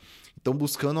razoável. Então,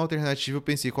 buscando uma alternativa, eu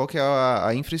pensei qual que é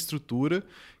a infraestrutura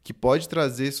que pode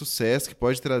trazer sucesso, que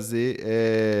pode trazer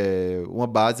uma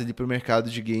base ali para o mercado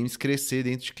de games crescer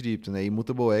dentro de cripto, né? E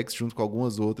Immutable X, junto com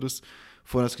algumas outras,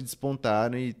 foram as que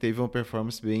despontaram e teve uma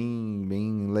performance bem,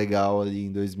 bem legal ali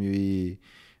em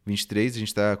 2023. A gente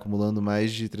está acumulando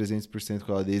mais de 300%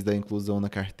 com ela desde a inclusão na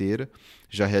carteira.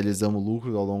 Já realizamos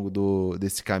lucro ao longo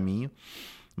desse caminho.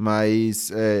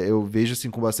 Mas eu vejo assim,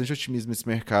 com bastante otimismo esse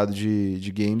mercado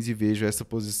de games e vejo essa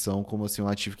posição como assim, um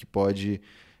ativo que pode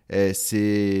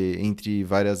ser, entre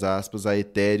várias aspas, a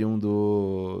Ethereum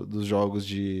dos jogos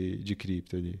de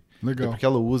cripto ali. Legal. É porque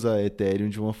ela usa a Ethereum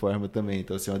de uma forma também,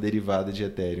 então assim, é uma derivada de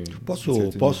Ethereum.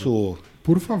 Posso?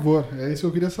 Por favor, é isso que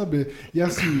eu queria saber. E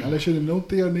assim, Alexandre, não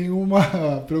tenha nenhuma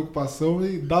preocupação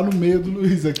em dar no meio do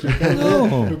Luiz aqui.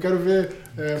 Eu quero ver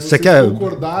vocês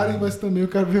concordarem, mas também eu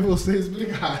quero ver vocês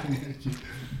brigarem aqui.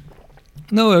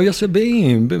 Não, eu ia ser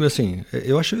bem assim,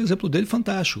 eu achei o exemplo dele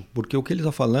fantástico, porque o que ele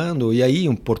está falando, e aí é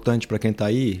importante para quem está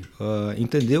aí,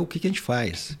 entender o que a gente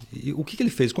faz. E o que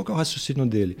ele fez, qual que é o raciocínio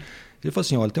dele? Ele falou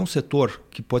assim, olha, tem um setor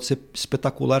que pode ser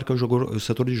espetacular, que é o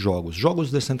setor de jogos.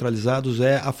 Jogos descentralizados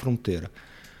é a fronteira.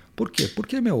 Por quê?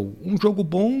 Porque, um jogo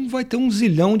bom vai ter 1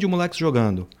 zilhão de moleques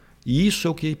jogando. E isso é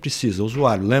o que precisa,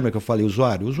 usuário. Lembra que eu falei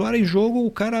usuário? Usuário em jogo,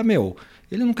 o cara,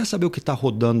 ele não quer saber o que está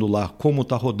rodando lá, como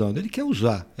está rodando. Ele quer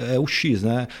usar, é o X,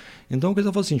 né? Então, o que ele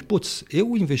está falando assim,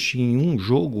 eu investir em um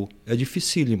jogo é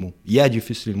dificílimo. E é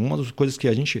dificílimo. Uma das coisas que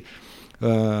a gente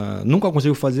nunca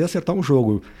conseguiu fazer é acertar um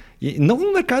jogo. E não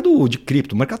no mercado de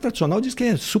cripto. O mercado tradicional diz que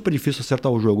é super difícil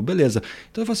acertar o jogo. Beleza.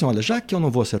 Então eu falo assim, olha, já que eu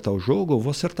não vou acertar o jogo, eu vou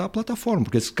acertar a plataforma,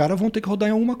 porque esses caras vão ter que rodar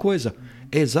em alguma coisa.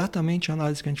 É exatamente a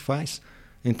análise que a gente faz.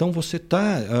 Então você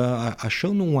está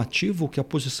achando um ativo que a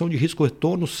posição de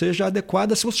risco-retorno seja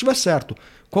adequada se você estiver certo.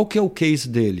 Qual que é o case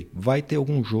dele? Vai ter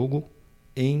algum jogo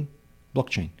em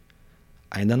blockchain.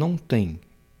 Ainda não tem,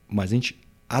 mas a gente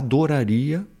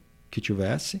adoraria que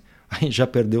tivesse. A gente já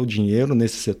perdeu dinheiro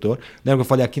nesse setor. Lembra que eu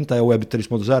falei, a quinta é o Web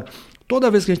 3.0?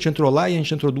 Toda vez que a gente entrou lá, e a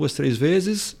gente entrou 2, 3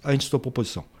 vezes, a gente estopou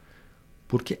posição.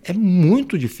 Porque é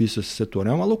muito difícil esse setor,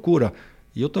 é uma loucura.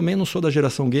 E eu também não sou da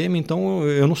geração game, então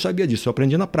eu não sabia disso. Eu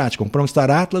aprendi na prática. Compramos Star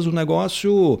Atlas, o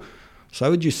negócio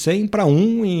saiu de 100 para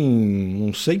 1 em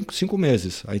uns 5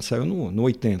 meses. A gente saiu no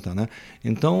 80, né?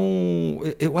 Então,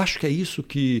 eu acho que é isso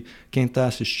que quem está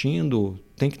assistindo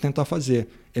tem que tentar fazer.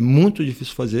 É muito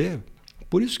difícil fazer,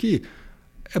 por isso que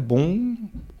é bom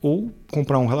ou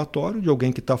comprar um relatório de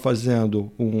alguém que está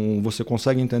fazendo, você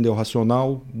consegue entender o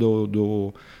racional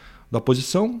da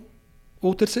posição,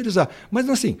 ou terceirizar. Mas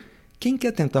assim, quem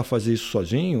quer tentar fazer isso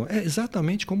sozinho é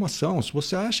exatamente como ação. Se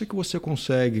você acha que você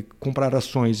consegue comprar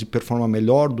ações e performar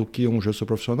melhor do que um gestor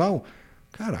profissional,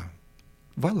 cara,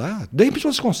 vai lá. De repente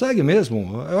você consegue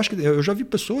mesmo. Eu acho que eu já vi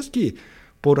pessoas que,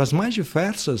 por as mais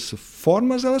diversas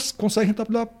formas, elas conseguem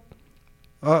rentabilizar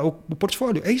o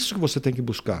portfólio. É isso que você tem que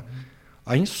buscar.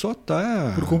 A gente só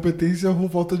está... Por competência ou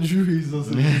falta de juízo, às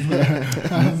vezes. Né?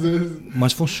 Às vezes.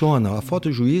 Mas funciona. A falta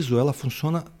de juízo, ela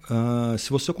funciona se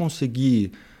você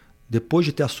conseguir, depois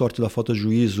de ter a sorte da falta de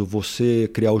juízo, você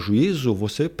criar o juízo,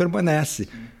 você permanece.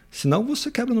 Senão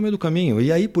você quebra no meio do caminho.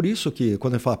 E aí, por isso que,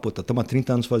 quando a gente fala, puta, estamos há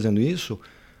 30 anos fazendo isso,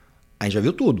 a gente já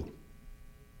viu tudo.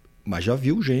 Mas já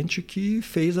viu gente que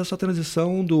fez essa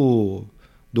transição do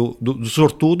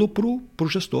sortudo para o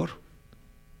gestor.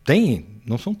 Tem,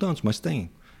 não são tantos, mas tem.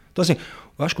 Então, assim,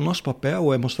 eu acho que o nosso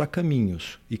papel é mostrar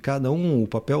caminhos. E cada um, o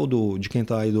papel de quem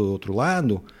está aí do outro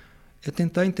lado, é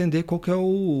tentar entender qual que é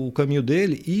o caminho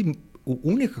dele. E a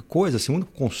única coisa, assim, o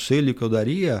único conselho que eu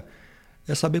daria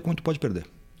é saber quanto pode perder.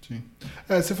 Sim.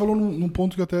 Você falou num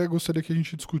ponto que eu até gostaria que a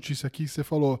gente discutisse aqui. Você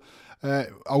falou,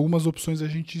 algumas opções a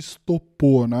gente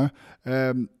estopou, né?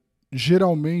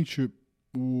 Geralmente,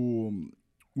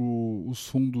 os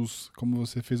fundos, como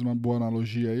você fez uma boa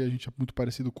analogia aí, a gente é muito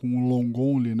parecido com um long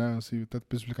only, né? Assim, até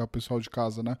para explicar para o pessoal de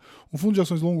casa, né? Um fundo de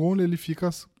ações long only, ele fica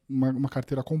uma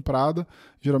carteira comprada,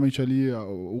 geralmente ali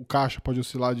o caixa pode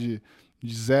oscilar de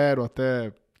 0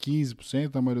 até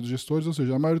 15% na maioria dos gestores, ou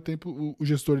seja, na maioria do tempo o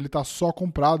gestor está só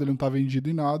comprado, ele não está vendido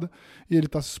em nada e ele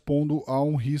está se expondo a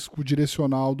um risco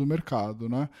direcional do mercado,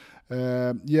 né?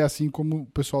 E é assim como o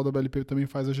pessoal da BLP também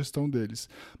faz a gestão deles.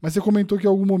 Mas você comentou que em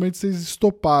algum momento vocês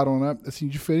estoparam, né? Assim,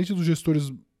 diferente dos gestores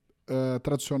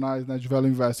tradicionais, né, de value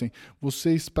investing,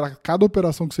 vocês, para cada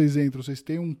operação que vocês entram, vocês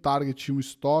têm um target, um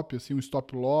stop, assim, um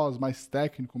stop loss mais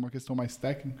técnico, uma questão mais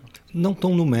técnica? Não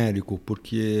tão numérico,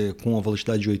 porque com a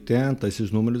velocidade de 80,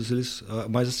 esses números, eles...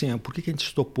 mas assim, por que a gente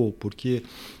estopou? Porque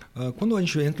quando a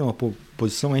gente entra numa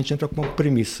posição, a gente entra com uma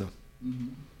premissa. Uhum.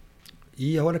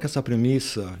 E a hora que essa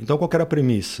premissa... Então, qual que era a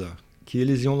premissa? Que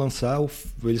eles iam lançar...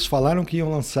 Eles falaram que iam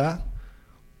lançar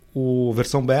a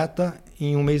versão beta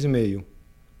em 1 mês e meio.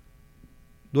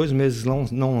 2 meses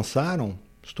não lançaram,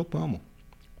 estopamos.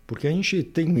 Porque a gente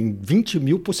tem 20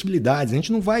 mil possibilidades. A gente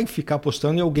não vai ficar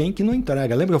apostando em alguém que não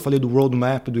entrega. Lembra que eu falei do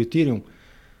roadmap do Ethereum?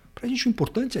 Para a gente o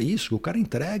importante é isso, que o cara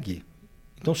entregue.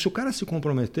 Então, se o cara se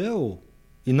comprometeu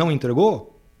e não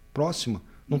entregou, próxima.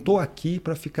 Não estou aqui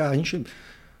para ficar...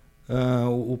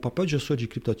 o papel de gestor de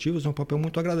criptoativos é um papel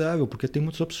muito agradável, porque tem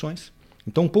muitas opções.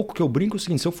 Então, um pouco que eu brinco é o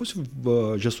seguinte, se eu fosse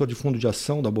gestor de fundo de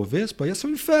ação da Bovespa, ia ser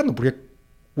um inferno, porque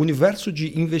o universo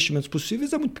de investimentos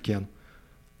possíveis é muito pequeno.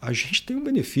 A gente tem um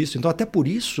benefício. Então, até por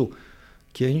isso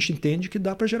que a gente entende que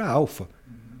dá para gerar alfa.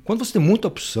 Quando você tem muita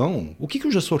opção, o que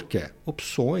o gestor quer?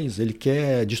 Opções, ele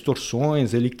quer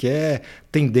distorções, ele quer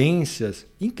tendências.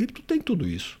 Em cripto tem tudo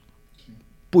isso. Sim.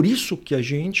 Por isso que a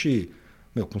gente,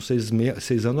 com 6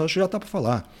 anos, acho que já está para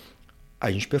falar. A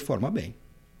gente performa bem.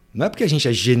 Não é porque a gente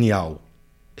é genial,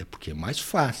 é porque é mais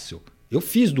fácil. Eu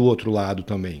fiz do outro lado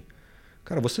também.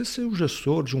 Cara, você ser o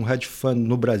gestor de um hedge fund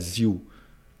no Brasil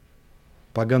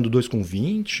pagando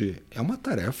 2,20 é uma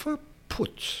tarefa,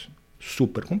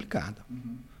 super complicada.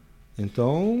 Uhum.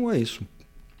 Então, é isso.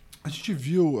 A gente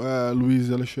viu, Luiz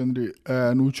e Alexandre,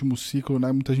 no último ciclo,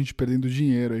 né, muita gente perdendo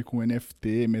dinheiro aí com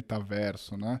NFT,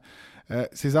 metaverso, né?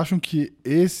 Vocês acham que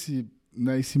esse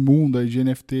mundo aí de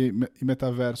NFT e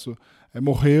metaverso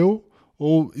morreu?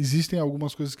 Ou existem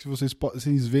algumas coisas que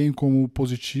vocês veem como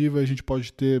positiva e a gente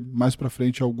pode ter mais para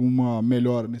frente alguma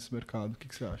melhora nesse mercado? O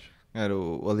que você acha? Cara,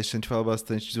 o Alexandre fala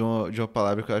bastante de uma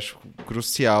palavra que eu acho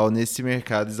crucial nesse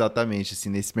mercado exatamente, assim,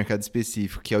 nesse mercado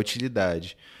específico, que é a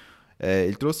utilidade.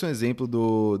 Ele trouxe um exemplo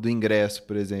do ingresso,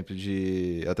 por exemplo,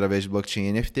 através de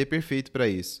blockchain. NFT é perfeito para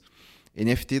isso.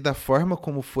 NFT, da forma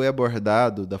como foi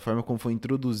abordado, da forma como foi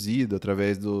introduzido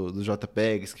através dos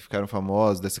JPEGs que ficaram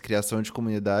famosos, dessa criação de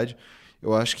comunidade,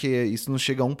 eu acho que isso não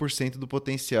chega a 1% do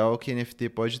potencial que NFT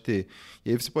pode ter. E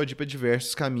aí você pode ir para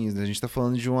diversos caminhos, né? A gente está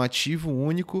falando de um ativo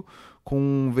único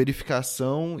com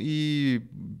verificação e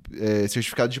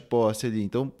certificado de posse ali.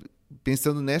 Então,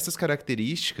 pensando nessas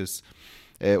características,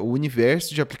 o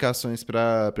universo de aplicações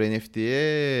para NFT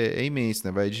é imenso,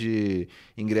 né? Vai de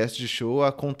ingresso de show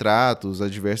a contratos, a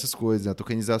diversas coisas, né? A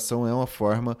tokenização é uma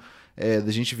forma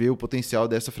da gente ver o potencial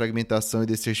dessa fragmentação e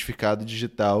desse certificado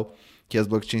digital que as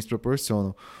blockchains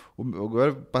proporcionam.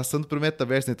 Agora, passando para o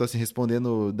metaverso, né? Então, assim,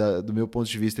 respondendo do meu ponto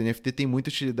de vista, a NFT tem muita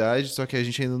utilidade, só que a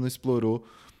gente ainda não explorou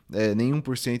nem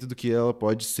 1% do que ela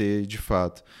pode ser de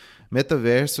fato.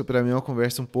 Metaverso, para mim, é uma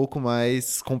conversa um pouco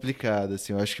mais complicada.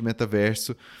 Assim. Eu acho que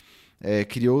metaverso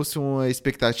criou-se uma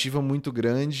expectativa muito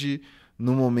grande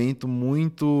num momento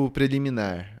muito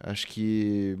preliminar. Acho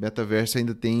que metaverso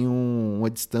ainda tem uma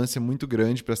distância muito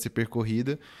grande para ser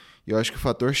percorrida. E eu acho que o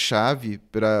fator chave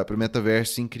para o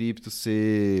metaverso em cripto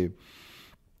ser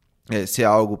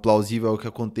algo plausível, algo que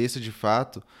aconteça de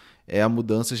fato, é a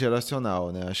mudança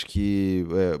geracional, né? Acho que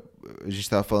a gente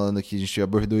estava falando aqui, a gente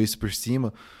abordou isso por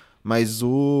cima, mas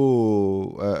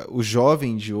o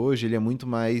jovem de hoje ele é muito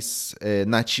mais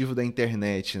nativo da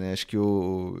internet, né? Acho que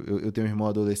eu tenho um irmão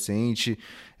adolescente,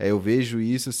 eu vejo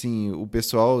isso, assim, o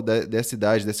pessoal dessa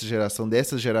idade, dessa geração,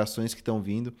 dessas gerações que estão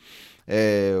vindo,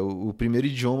 o primeiro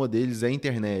idioma deles é a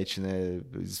internet, né?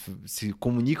 Eles se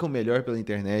comunicam melhor pela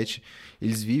internet,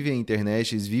 eles vivem a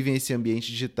internet, eles vivem esse ambiente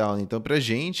digital, né? Então, para a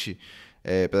gente,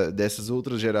 dessas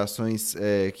outras gerações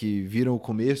que viram o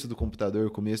começo do computador,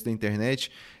 o começo da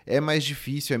internet, é mais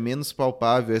difícil, é menos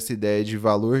palpável essa ideia de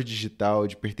valor digital,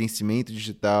 de pertencimento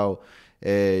digital,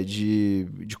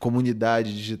 de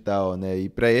comunidade digital, né? E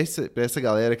para essa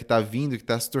galera que está vindo, que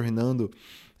está se tornando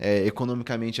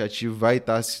economicamente ativo, vai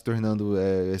estar se tornando,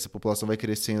 essa população vai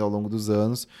crescendo ao longo dos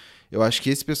anos. Eu acho que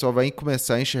esse pessoal vai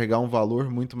começar a enxergar um valor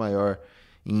muito maior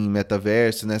em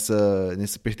metaverso,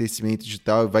 nesse pertencimento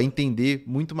digital, vai entender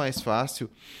muito mais fácil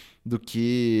do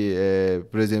que,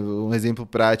 por exemplo, um exemplo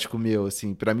prático meu,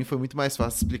 assim, para mim foi muito mais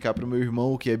fácil explicar para o meu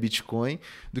irmão o que é Bitcoin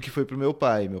do que foi para o meu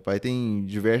pai. Meu pai tem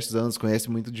diversos anos, conhece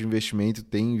muito de investimento,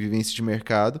 tem vivência de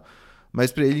mercado,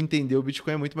 mas para ele entender o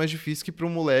Bitcoin é muito mais difícil que para um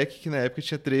moleque que na época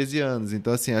tinha 13 anos.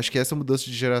 Então, assim, acho que essa mudança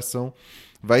de geração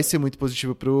vai ser muito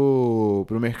positiva pro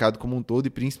mercado como um todo e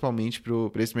principalmente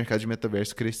para esse mercado de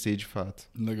metaverso crescer de fato.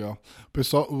 Legal. O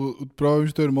pessoal,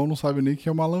 provavelmente teu irmão não sabe nem que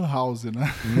é uma lan house,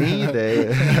 né? Nem ideia.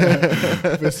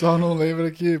 O pessoal não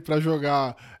lembra que para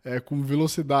jogar com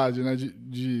velocidade, né?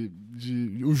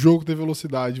 O jogo ter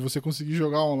velocidade, você conseguir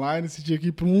jogar online, você tinha que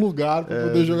ir para um lugar para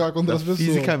poder jogar contra as pessoas.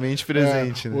 Fisicamente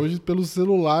presente, né? Hoje, pelo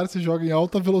celular, você joga em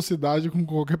alta velocidade com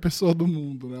qualquer pessoa do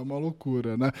mundo, né? É uma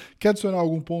loucura, né? Quer adicionar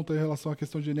algum ponto aí em relação à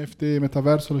questão de NFT e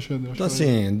metaverso, Alexandre? Então,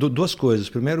 assim, duas coisas.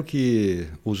 Primeiro que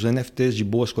os NFTs de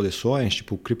boas coleções,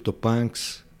 tipo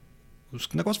CryptoPunks, os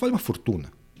negócios valem uma fortuna.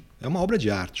 É uma obra de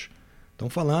arte. Estão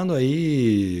falando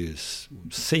aí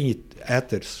 100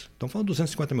 Ethers, estão falando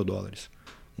 $250 mil.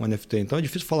 Um NFT. Então é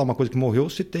difícil falar uma coisa que morreu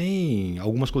se tem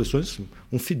algumas coleções.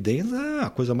 Um Fidenza é a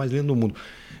coisa mais linda do mundo.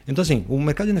 Então, assim, o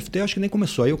mercado de NFT acho que nem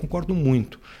começou. Aí eu concordo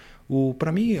muito.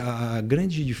 Para mim, a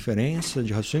grande diferença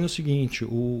de raciocínio é o seguinte: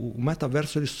 o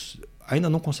metaverso ele ainda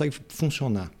não consegue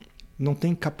funcionar. Não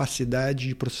tem capacidade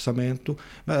de processamento.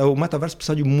 O metaverso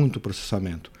precisa de muito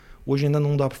processamento. Hoje ainda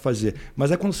não dá para fazer.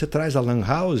 Mas é quando você traz a lan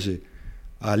house,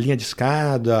 a linha de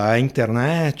escada, a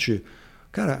internet.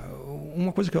 Cara,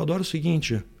 uma coisa que eu adoro é o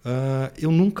seguinte: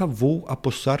 eu nunca vou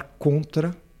apostar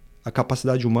contra a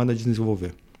capacidade humana de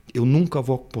desenvolver. Eu nunca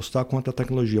vou apostar contra a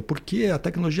tecnologia, porque a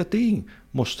tecnologia tem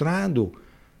mostrado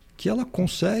que ela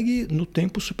consegue, no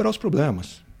tempo, superar os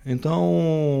problemas.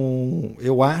 Então,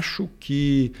 eu acho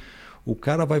que o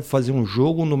cara vai fazer um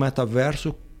jogo no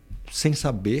metaverso sem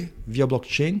saber, via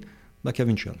blockchain, daqui a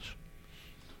 20 anos.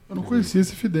 Eu não conhecia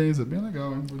esse Fidenza, bem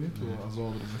legal, hein? Bonito as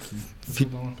obras aqui. Vou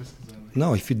dar uma pesquisada.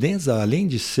 Não, e Fidenza, além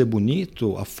de ser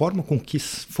bonito, a forma com que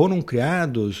foram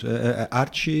criados,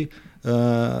 arte,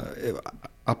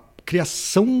 a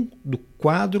criação do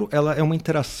quadro, ela é uma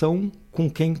interação com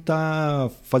quem está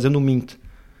fazendo o mint.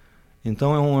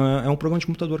 Então é um programa de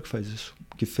computador que faz isso,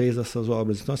 que fez essas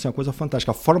obras. Então, assim, é uma coisa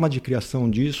fantástica. A forma de criação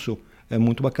disso é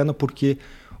muito bacana porque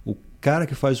o cara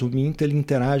que faz o mint, ele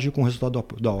interage com o resultado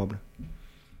da obra.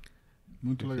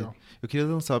 Muito legal. Eu queria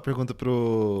lançar uma pergunta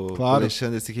pro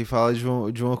Alexandre, esse aqui fala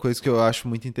de uma coisa que eu acho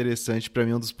muito interessante, para mim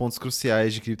é um dos pontos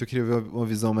cruciais de cripto. Eu queria ver uma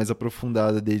visão mais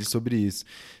aprofundada dele sobre isso.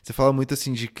 Você fala muito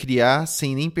assim de criar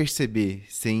sem nem perceber,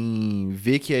 sem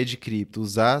ver que é de cripto,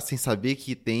 usar sem saber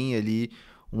que tem ali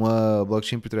uma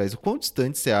blockchain por trás. O quão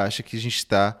distante você acha que a gente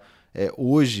está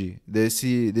hoje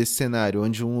desse cenário,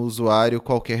 onde um usuário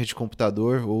qualquer de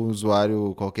computador ou um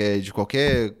usuário qualquer de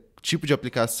qualquer tipo de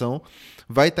aplicação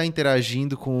vai estar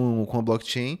interagindo com a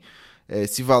blockchain,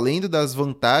 se valendo das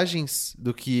vantagens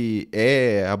do que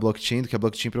é a blockchain, do que a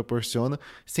blockchain proporciona,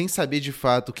 sem saber de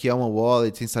fato o que é uma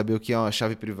wallet, sem saber o que é uma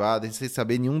chave privada, sem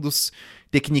saber nenhum dos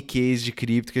tecniquez de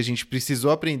cripto que a gente precisou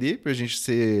aprender para a gente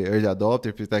ser early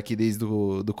adopter, para estar aqui desde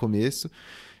do começo.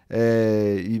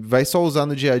 E vai só usar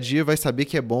no dia a dia, vai saber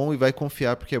que é bom e vai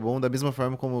confiar porque é bom, da mesma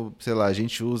forma como, sei lá, a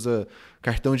gente usa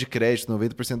cartão de crédito,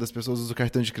 90% das pessoas usam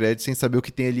cartão de crédito sem saber o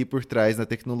que tem ali por trás na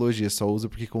tecnologia, só usa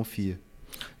porque confia.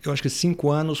 Eu acho que 5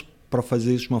 anos para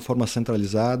fazer isso de uma forma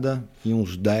centralizada e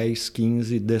uns 10,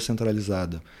 15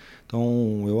 descentralizada.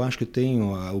 Então, eu acho que tem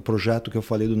o projeto que eu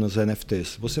falei nos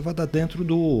NFTs. Você vai estar dentro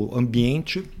do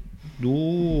ambiente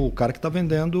do cara que está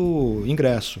vendendo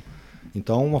ingresso.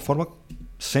 Então, uma forma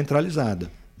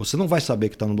centralizada. Você não vai saber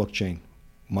que está no blockchain,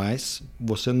 mas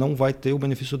você não vai ter o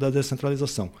benefício da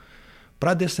descentralização.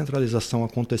 Para a descentralização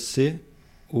acontecer,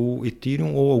 o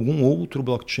Ethereum ou algum outro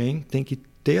blockchain tem que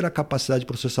ter a capacidade de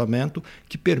processamento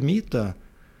que permita...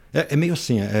 É meio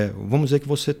assim, vamos dizer que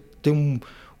você tem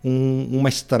uma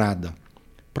estrada.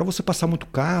 Para você passar muito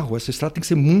carro, essa estrada tem que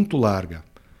ser muito larga.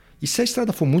 E se a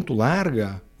estrada for muito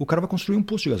larga, o cara vai construir um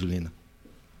posto de gasolina.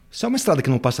 Se é uma estrada que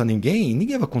não passa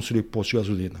ninguém vai construir posto de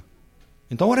gasolina.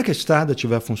 Então, a hora que a estrada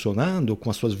estiver funcionando, com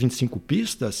as suas 25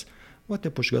 pistas, vai ter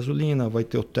posto de gasolina, vai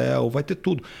ter hotel, vai ter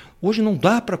tudo. Hoje não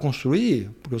dá para construir,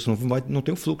 porque você não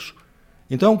tem o fluxo.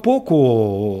 Então,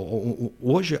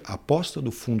 hoje, a aposta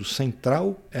do fundo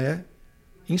central é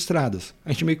em estradas.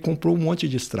 A gente meio que comprou um monte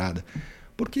de estrada.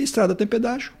 Porque estrada tem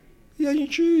pedágio e a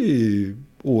gente,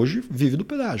 hoje, vive do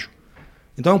pedágio.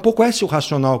 Então, é um pouco esse o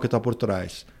racional que está por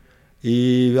trás.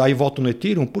 E aí volto no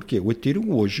Ethereum, por quê? O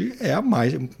Ethereum hoje é a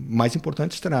mais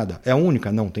importante estrada. É a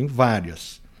única? Não, tem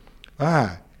várias.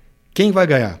 Quem vai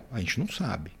ganhar? A gente não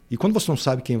sabe. E quando você não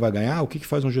sabe quem vai ganhar, o que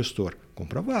faz um gestor?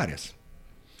 Compra várias.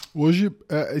 Hoje,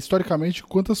 historicamente,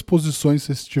 quantas posições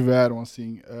vocês tiveram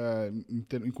assim,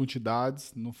 em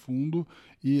quantidades no fundo?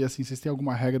 E assim, vocês têm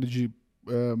alguma regra de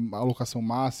alocação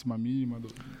máxima, mínima?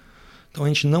 Então a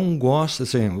gente não gosta,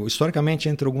 assim, historicamente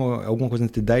entre alguma coisa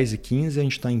entre 10 e 15, a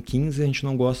gente está em 15, a gente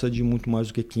não gosta de muito mais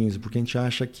do que 15, porque a gente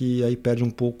acha que aí perde um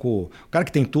pouco... O cara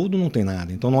que tem tudo não tem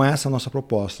nada, então não é essa a nossa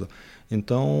proposta.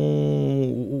 Então,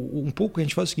 um pouco a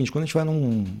gente faz o seguinte, quando a gente vai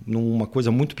numa coisa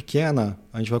muito pequena,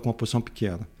 a gente vai com uma posição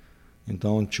pequena.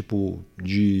 Então, tipo,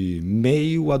 de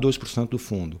 0,5% a 2% do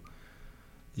fundo.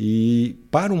 E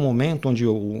para um momento onde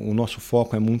o nosso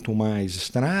foco é muito mais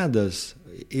estradas,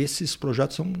 esses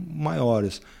projetos são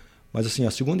maiores. Mas assim,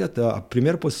 a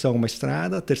primeira posição é uma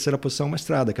estrada, a terceira posição é uma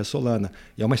estrada, que é a Solana.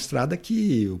 E é uma estrada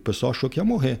que o pessoal achou que ia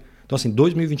morrer. Então, assim,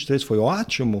 2023 foi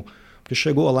ótimo, porque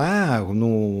chegou lá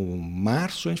no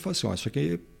março, a gente falou assim, isso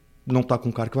aqui não está com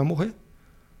um cara que vai morrer.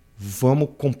 Vamos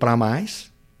comprar mais.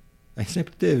 A gente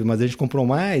sempre teve, mas a gente comprou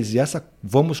mais, e essa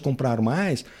vamos comprar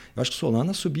mais, eu acho que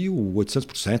Solana subiu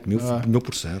 800%,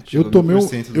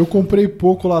 1000%. Eu comprei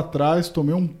pouco lá atrás,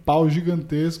 tomei um pau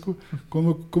gigantesco.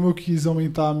 Como eu quis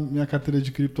aumentar a minha carteira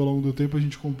de cripto ao longo do tempo, a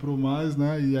gente comprou mais,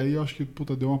 né? E aí eu acho que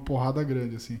deu uma porrada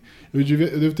grande, assim. Eu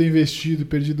devo ter investido e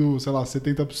perdido, sei lá,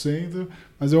 70%,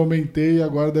 mas eu aumentei e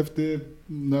agora deve ter...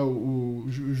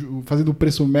 fazendo o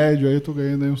preço médio, aí eu tô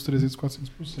ganhando aí uns 300%,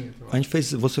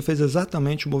 400%. Você fez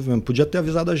exatamente o movimento. Podia ter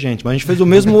avisado a gente, mas a gente fez o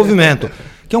mesmo movimento.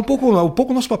 Que é um pouco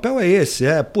o nosso papel é esse,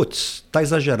 tá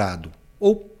exagerado.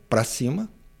 Ou para cima,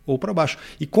 ou para baixo.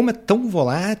 E como é tão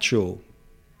volátil,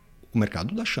 o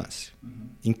mercado dá chance.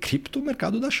 Em cripto, o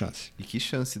mercado dá chance. E que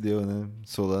chance deu, né?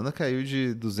 Solana caiu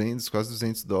de quase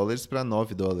 $200 para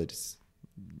 $9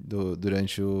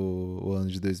 durante o ano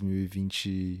de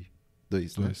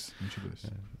 2022, né?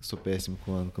 22. Sou péssimo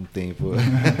com o tempo.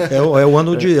 É o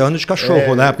ano de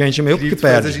cachorro, né? Porque a gente meio que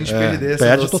perde. A gente perder essa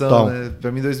perde noção, total. Né?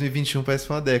 Para mim, 2021 parece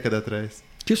uma década atrás.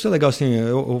 Que isso é legal, assim,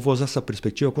 eu vou usar essa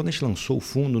perspectiva. Quando a gente lançou o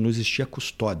fundo, não existia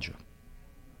custódia.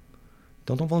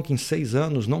 Então, estamos falando que em 6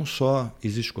 anos não só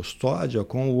existe custódia,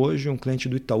 como hoje um cliente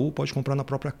do Itaú pode comprar na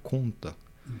própria conta.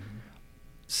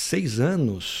 6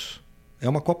 anos... É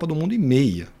uma Copa do Mundo e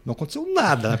meia. Não aconteceu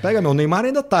nada. Né? Pega, o Neymar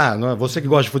ainda tá. Não é? Você que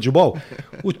gosta de futebol.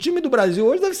 O time do Brasil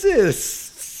hoje deve ser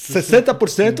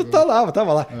 60%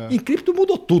 tava lá. Em cripto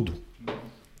mudou tudo.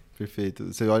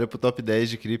 Perfeito. Você olha para o top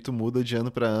 10 de cripto, muda de ano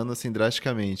para ano assim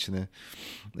drasticamente, né?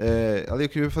 Ale, eu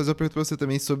queria fazer uma pergunta para você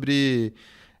também sobre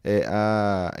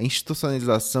a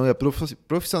institucionalização e a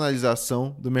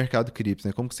profissionalização do mercado cripto,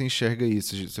 né? Como que você enxerga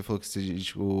isso? Você falou que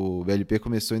o BLP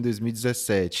começou em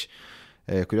 2017.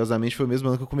 Curiosamente, foi o mesmo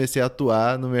ano que eu comecei a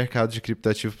atuar no mercado de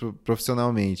criptativo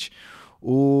profissionalmente.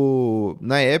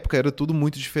 Na época era tudo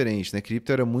muito diferente, né?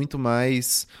 Cripto era muito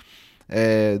mais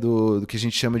do que a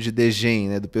gente chama de degen,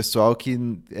 né? Do pessoal que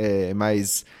é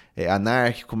mais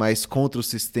anárquico, mais contra o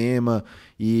sistema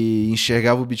e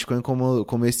enxergava o Bitcoin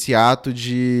como esse ato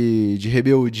de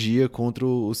rebeldia contra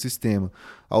o sistema.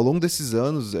 Ao longo desses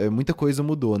anos, muita coisa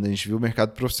mudou, né? A gente viu o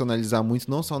mercado profissionalizar muito,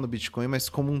 não só no Bitcoin, mas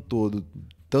como um todo.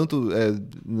 Tanto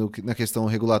na questão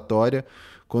regulatória,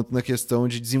 quanto na questão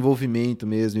de desenvolvimento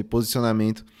mesmo e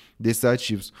posicionamento desses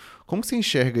ativos. Como você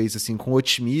enxerga isso, assim, com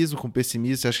otimismo, com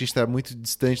pessimismo? Você acha que a gente está muito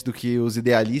distante do que os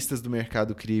idealistas do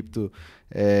mercado cripto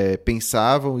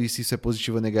pensavam e se isso é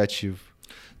positivo ou negativo?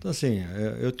 Então, assim,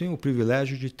 eu tenho o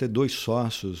privilégio de ter 2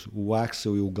 sócios, o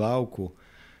Axel e o Glauco,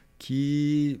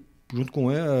 que, junto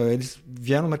com eles,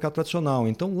 vieram no mercado tradicional.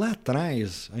 Então, lá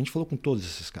atrás, a gente falou com todos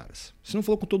esses caras. Se não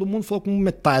falou com todo mundo, falou com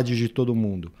metade de todo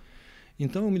mundo.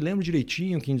 Então, eu me lembro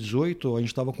direitinho que em 2018 a gente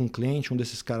estava com um cliente, um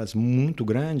desses caras muito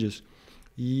grandes,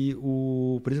 e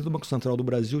o presidente do Banco Central do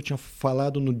Brasil tinha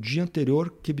falado no dia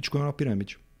anterior que Bitcoin era uma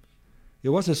pirâmide.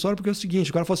 Eu assessoro porque é o seguinte,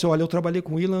 o cara falou assim, olha, eu trabalhei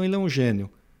com o Ilan, ele é um gênio.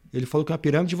 Ele falou que é uma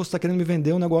pirâmide e você está querendo me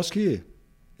vender um negócio que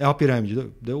é uma pirâmide.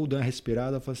 Eu dei uma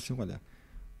respirada e falei assim, olha,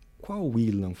 qual o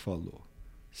Ilan falou?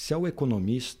 Se é o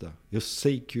economista, eu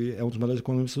sei que é um dos melhores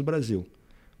economistas do Brasil,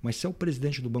 mas se é o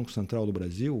presidente do Banco Central do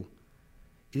Brasil,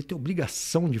 ele tem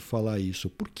obrigação de falar isso.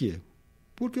 Por quê?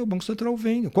 Porque o Banco Central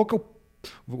vem. Qual que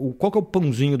é o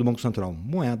pãozinho do Banco Central?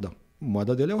 Moeda. A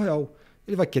moeda dele é o real.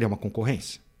 Ele vai querer uma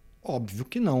concorrência? Óbvio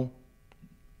que não.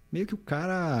 Meio que o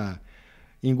cara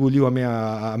engoliu a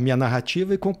minha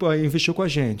narrativa e investiu com a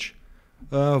gente.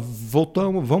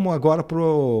 Vamos agora para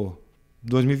o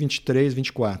 2023,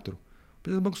 2024. O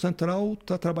presidente do Banco Central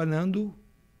está trabalhando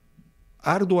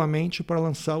arduamente para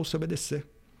lançar o CBDC.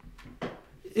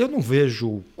 Eu não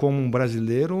vejo como um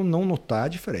brasileiro não notar a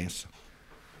diferença.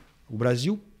 O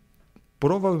Brasil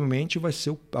provavelmente vai ser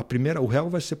o real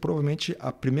vai ser provavelmente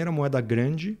a primeira moeda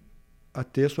grande a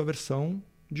ter sua versão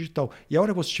digital. E a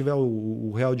hora que você tiver o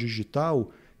real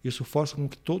digital, isso força com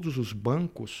que todos os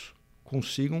bancos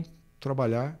consigam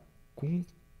trabalhar com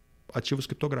ativos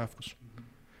criptográficos.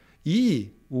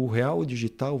 E o real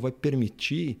digital vai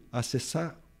permitir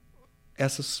acessar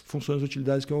essas funções de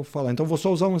utilidades que eu vou falar. Então, vou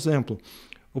só usar um exemplo.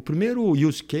 O primeiro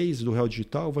use case do real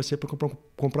digital vai ser para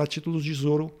comprar títulos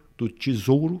do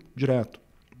tesouro direto.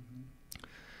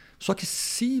 Só que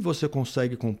se você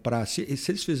consegue comprar, se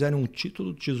eles fizerem um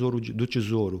título do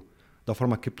tesouro da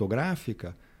forma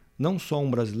criptográfica, não só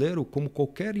um brasileiro, como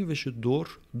qualquer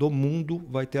investidor do mundo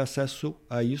vai ter acesso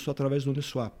a isso através do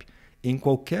Uniswap. Em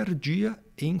qualquer dia,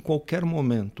 em qualquer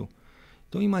momento.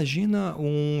 Então imagina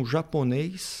um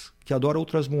japonês que adora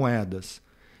outras moedas.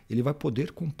 Ele vai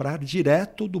poder comprar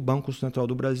direto do Banco Central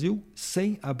do Brasil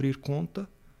sem abrir conta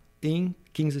em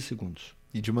 15 segundos.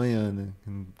 E de manhã, né?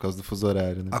 Por causa do fuso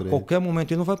horário. Né? A qualquer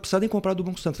momento. Ele não vai precisar nem comprar do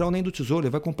Banco Central nem do Tesouro.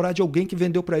 Ele vai comprar de alguém que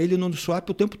vendeu para ele no Uniswap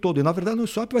o tempo todo. E, na verdade, no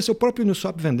Uniswap vai ser o próprio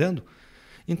Uniswap vendendo.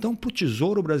 Então, para o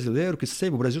Tesouro brasileiro,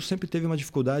 o Brasil sempre teve uma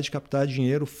dificuldade de captar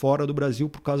dinheiro fora do Brasil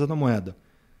por causa da moeda.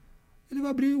 Ele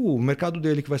vai abrir o mercado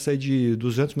dele, que vai sair de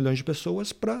 200 milhões de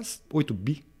pessoas para 8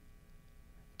 bi.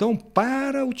 Então,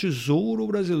 para o Tesouro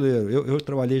brasileiro, eu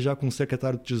trabalhei já com o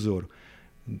secretário do Tesouro,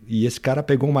 e esse cara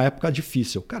pegou uma época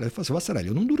difícil. Cara, ele falou assim, Vasarhelyi,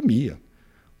 eu não dormia,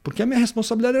 porque a minha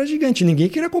responsabilidade era gigante, ninguém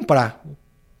queria comprar.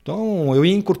 Então, eu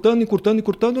ia encurtando,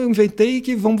 eu inventei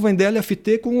que vamos vender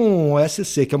LFT com o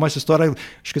esse, que é uma história,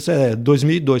 acho que isso é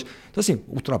 2002. Então, assim,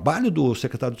 o trabalho do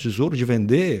secretário do Tesouro de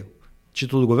vender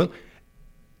título do governo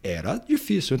era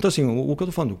difícil. Então, assim, o que eu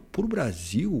estou falando, para o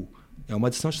Brasil, é uma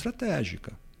decisão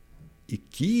estratégica. E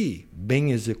que,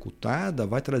 bem executada,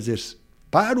 vai trazer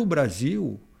para o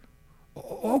Brasil...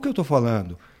 Olha o que eu estou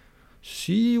falando.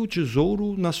 Se o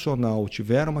Tesouro Nacional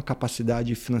tiver uma capacidade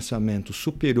de financiamento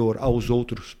superior aos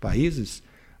outros países,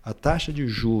 a taxa de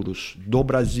juros do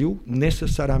Brasil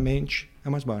necessariamente é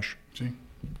mais baixa. Sim.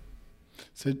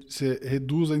 Você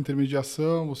reduz a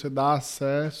intermediação, você dá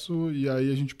acesso e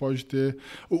aí a gente pode ter...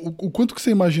 O quanto que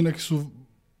você imagina que isso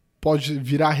pode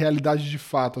virar realidade de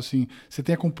fato? Assim, você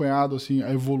tem acompanhado assim,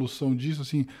 a evolução disso?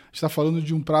 Assim, a gente está falando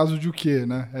de um prazo de o quê?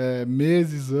 Né?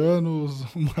 Meses, anos,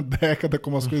 uma década,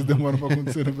 como as coisas demoram para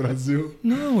acontecer no Brasil?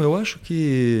 Não, eu acho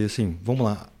que... Assim, vamos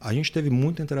lá. A gente teve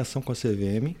muita interação com a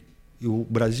CVM. E o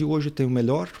Brasil hoje tem o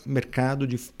melhor mercado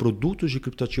de produtos de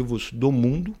criptoativos do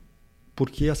mundo,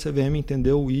 porque a CVM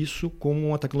entendeu isso como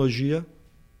uma tecnologia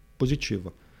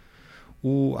positiva.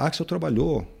 O Axel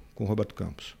trabalhou com o Roberto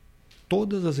Campos.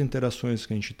 Todas as interações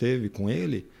que a gente teve com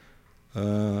ele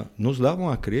nos levam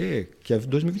a crer que é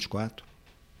 2024.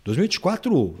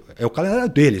 2024 é o calendário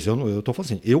deles. Eu estou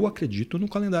falando assim, eu acredito no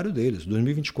calendário deles.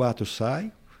 2024 sai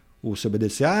o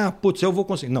CBDC. Putz, eu vou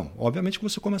conseguir. Não, obviamente que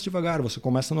você começa devagar, você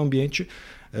começa num ambiente,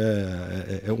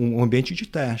 um ambiente de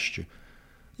teste.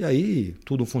 E aí,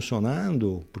 tudo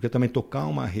funcionando, porque também tocar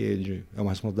uma rede é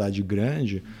uma responsabilidade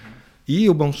grande. E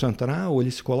o Banco Central,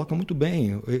 ele se coloca muito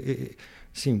bem.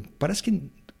 Assim, parece que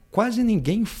quase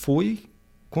ninguém foi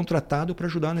contratado para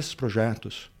ajudar nesses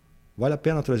projetos. Vale a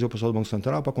pena trazer o pessoal do Banco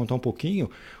Central para contar um pouquinho.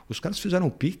 Os caras fizeram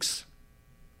o Pix.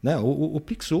 Né? O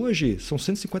Pix hoje são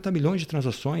 150 milhões de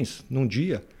transações num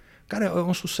dia. Cara, é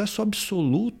um sucesso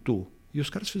absoluto. E os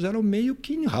caras fizeram meio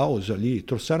que in-house ali.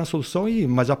 Trouxeram a solução,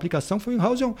 mas a aplicação foi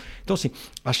in-house. Então, assim,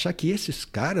 achar que esses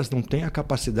caras não têm a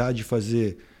capacidade de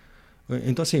fazer...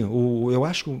 Então, assim, eu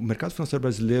acho que o mercado financeiro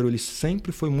brasileiro ele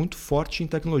sempre foi muito forte em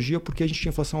tecnologia porque a gente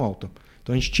tinha inflação alta.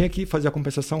 Então, a gente tinha que fazer a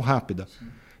compensação rápida. Sim.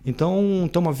 Então,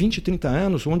 estamos há 20, 30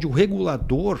 anos onde o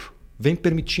regulador vem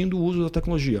permitindo o uso da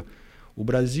tecnologia. O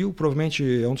Brasil provavelmente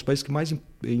é um dos países que mais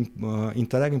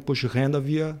entrega imposto de renda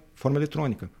via forma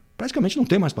eletrônica. Praticamente não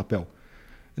tem mais papel.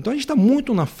 Então a gente está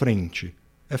muito na frente.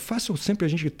 É fácil sempre a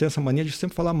gente ter essa mania de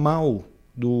sempre falar mal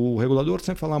do regulador,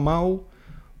 sempre falar mal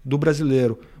do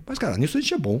brasileiro. Mas, cara, nisso a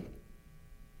gente é bom.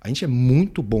 A gente é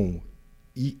muito bom.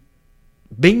 E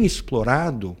bem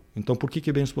explorado. Então, por que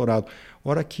é bem explorado? A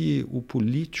hora que o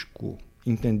político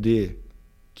entender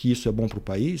que isso é bom para o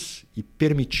país e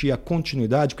permitir a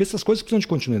continuidade, porque essas coisas precisam de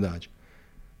continuidade.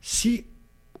 Se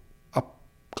a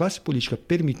classe política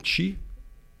permitir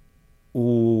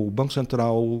o Banco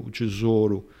Central, o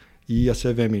Tesouro e a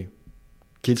CVM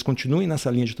que eles continuem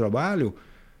nessa linha de trabalho,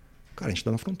 cara, a gente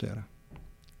está na fronteira.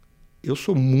 Eu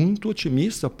sou muito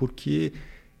otimista porque,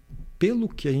 pelo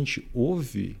que a gente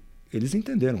ouve, eles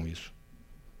entenderam isso.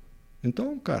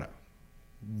 Então, cara,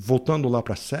 voltando lá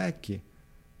para a SEC,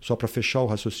 só para fechar o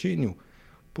raciocínio,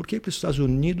 por que para os Estados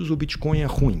Unidos o Bitcoin é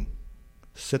ruim?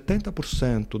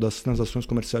 70% das transações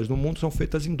comerciais no mundo são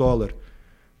feitas em dólar.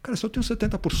 Cara, se eu tenho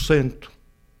 70%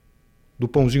 do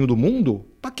pãozinho do mundo,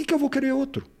 para que eu vou querer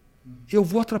outro? Eu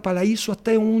vou atrapalhar isso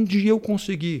até onde eu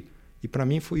conseguir. E para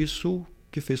mim foi isso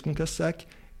que fez com que a SEC,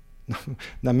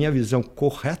 na minha visão,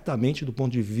 corretamente do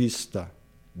ponto de vista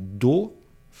do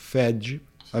Fed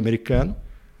americano...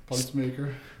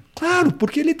 Policymaker. Claro,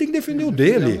 porque ele tem que defender o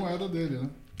dele. É a moeda dele, né?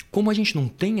 Como a gente não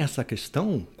tem essa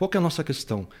questão, qual que é a nossa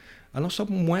questão? A nossa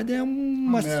moeda é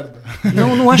uma merda.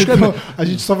 Não acho que então, a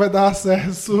gente só vai dar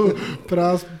acesso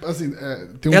para assim,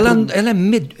 tem ela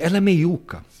é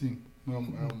meiuca. Sim.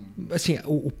 Assim,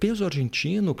 o peso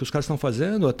argentino que os caras estão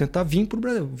fazendo é tentar vir para o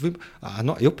Brasil.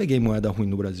 Eu peguei moeda ruim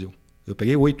no Brasil. Eu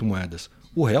peguei 8 moedas.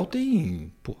 O real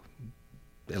tem,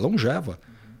 é longeva.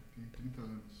 Tem 30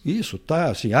 anos. Isso,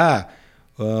 tá assim,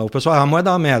 o pessoal, a moeda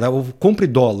é uma merda, compre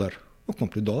dólar. O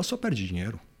compre dólar só perde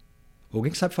dinheiro.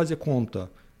 Alguém que sabe fazer conta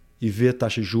e ver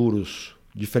taxa de juros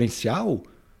diferencial,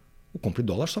 o compre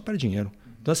dólar só perde dinheiro.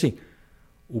 Então, assim,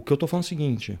 o que eu estou falando é o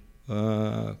seguinte,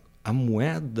 a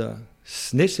moeda,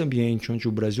 nesse ambiente onde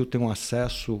o Brasil tem um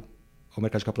acesso ao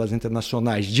mercado de capitais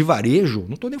internacionais de varejo,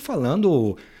 não estou nem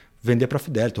falando vender para a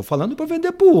Fidelity, estou falando para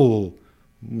vender para o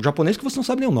japonês que você não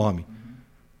sabe nem o nome.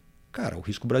 Cara, o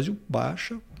risco Brasil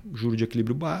baixa, o juro de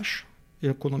equilíbrio baixa e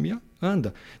a economia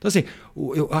anda. Então, assim,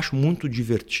 eu acho muito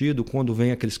divertido quando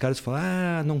vem aqueles caras e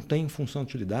falam não tem função de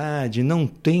utilidade, não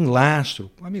tem lastro.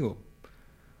 Amigo,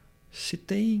 se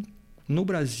tem no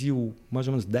Brasil mais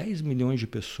ou menos 10 milhões de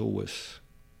pessoas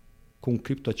com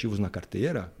criptoativos na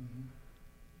carteira,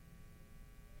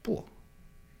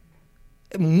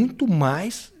 é muito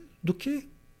mais do que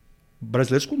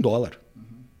brasileiros com dólar.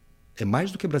 É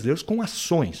mais do que brasileiros com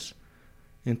ações.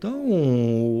 Então,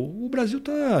 o Brasil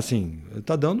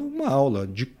está dando uma aula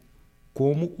de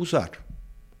como usar.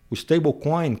 O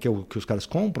stablecoin, que é o que os caras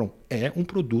compram, é um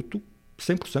produto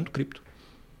 100% cripto.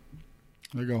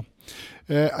 Legal.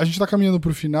 A gente está caminhando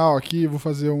para o final aqui, vou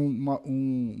fazer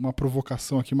uma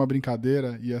provocação aqui, uma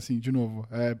brincadeira, e assim, de novo,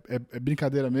 é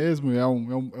brincadeira mesmo, é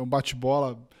um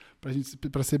bate-bola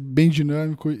para ser bem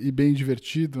dinâmico e bem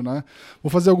divertido, né?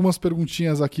 Vou fazer algumas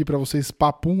perguntinhas aqui para vocês,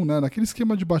 papum, né? Naquele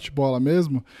esquema de bate-bola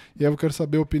mesmo, e aí eu quero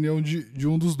saber a opinião de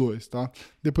um dos dois, tá?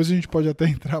 Depois a gente pode até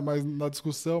entrar mais na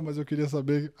discussão, mas eu queria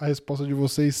saber a resposta de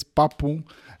vocês, papum,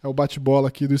 é o bate-bola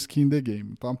aqui do Skin the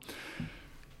Game, tá?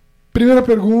 Primeira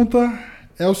pergunta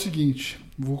é o seguinte,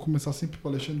 vou começar sempre com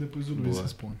o Alexandre, depois o Luiz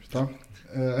responde, tá?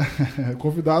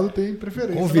 Convidado tem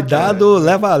preferência. Convidado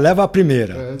leva a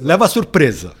primeira, leva a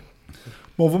surpresa.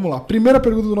 Bom, vamos lá. Primeira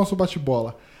pergunta do nosso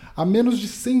bate-bola. A menos de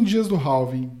 100 dias do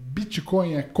halving,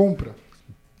 Bitcoin é compra?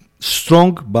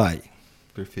 Strong buy.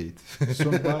 Perfeito.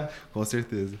 Strong buy. Com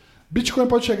certeza. Bitcoin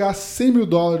pode chegar a $100 mil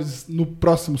no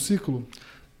próximo ciclo?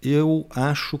 Eu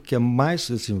acho que é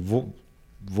mais, assim,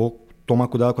 vou tomar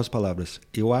cuidado com as palavras.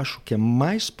 Eu acho que é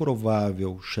mais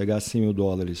provável chegar a $100 mil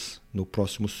no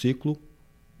próximo ciclo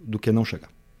do que não chegar.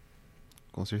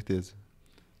 Com certeza.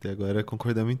 Até agora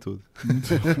concordamos em tudo.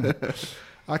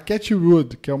 A Cathie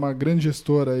Wood, que é uma grande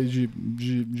gestora aí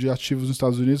de ativos nos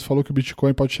Estados Unidos, falou que o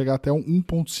Bitcoin pode chegar até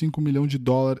 $1,5 milhão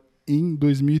em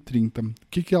 2030. O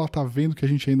que ela está vendo que a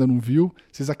gente ainda não viu?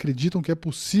 Vocês acreditam que é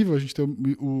possível a gente ter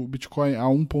o Bitcoin a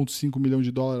 $1,5 milhão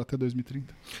até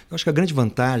 2030? Eu acho que a grande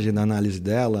vantagem da análise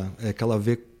dela é que ela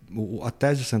vê, a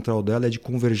tese central dela é de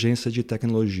convergência de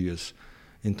tecnologias.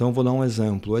 Então, eu vou dar um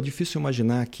exemplo. É difícil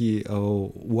imaginar que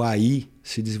o AI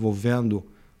se desenvolvendo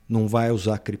não vai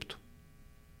usar cripto,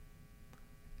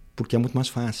 porque é muito mais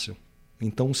fácil.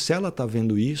 Então, se ela está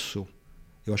vendo isso,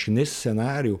 eu acho que nesse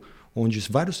cenário, onde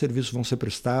vários serviços vão ser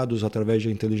prestados através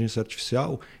de inteligência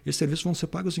artificial, esses serviços vão ser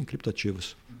pagos em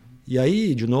criptoativos. E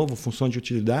aí, de novo, função de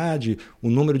utilidade,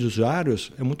 o número de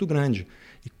usuários é muito grande.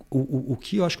 E o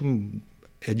que eu acho que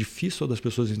é difícil das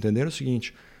pessoas entenderem é o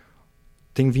seguinte: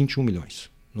 tem 21 milhões,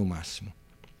 no máximo.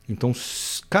 Então,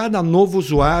 cada novo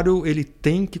usuário ele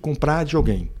tem que comprar de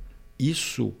alguém.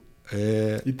 Isso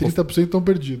é... E 30% estão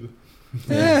perdidos.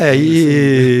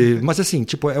 Mas assim,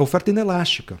 tipo, é oferta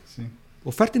inelástica. Sim.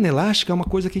 Oferta inelástica é uma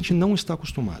coisa que a gente não está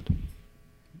acostumado.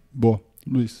 Boa.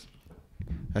 Luiz?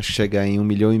 Acho que chegar em 1,5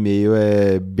 milhão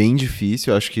é bem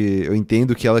difícil. Acho que eu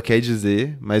entendo o que ela quer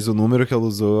dizer, mas o número que ela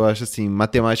usou, eu acho assim,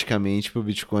 matematicamente, para o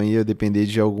Bitcoin ia depender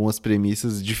de algumas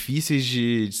premissas difíceis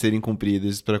de serem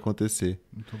cumpridas para acontecer.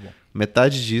 Muito bom.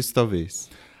 Metade disso, talvez.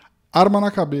 Arma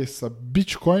na cabeça,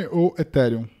 Bitcoin ou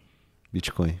Ethereum?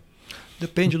 Bitcoin.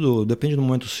 Depende do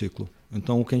momento do ciclo.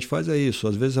 Então, o que a gente faz é isso.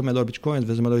 Às vezes é melhor Bitcoin, às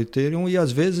vezes é melhor Ethereum, e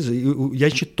às vezes... E a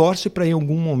gente torce para em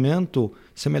algum momento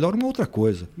ser melhor uma outra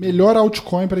coisa. Melhor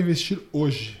altcoin para investir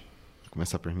hoje? Vou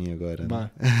começar por mim agora, Vai.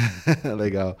 Né?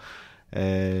 Legal.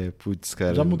 Putz,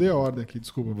 cara... Já mudei a ordem aqui,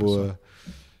 desculpa, Boa.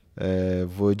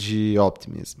 Vou de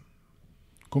Optimism.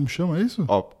 Como chama isso?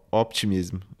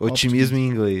 Optimism. Otimismo em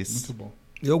inglês. Muito bom.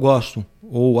 Eu gosto.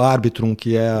 Ou Arbitrum,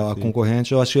 que é a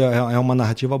concorrente, eu acho que é uma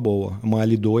narrativa boa. Uma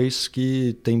L2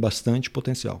 que tem bastante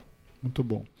potencial. Muito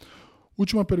bom.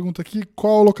 Última pergunta aqui.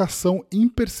 Qual a alocação em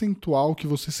percentual que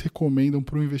vocês recomendam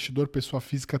para um investidor pessoa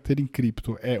física ter em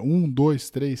cripto? É 1, 2,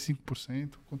 3, 5%?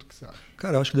 Quanto que você acha?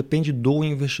 Cara, eu acho que depende do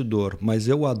investidor. Mas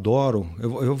eu adoro...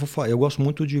 Eu gosto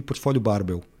muito de portfólio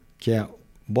barbell, que é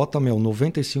bota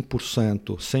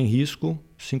 95% sem risco,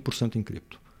 5% em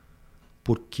cripto.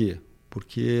 Por quê?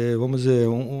 Porque, vamos dizer,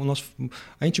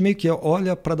 a gente meio que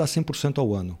olha para dar 100%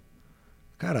 ao ano.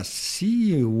 Cara,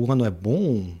 se o ano é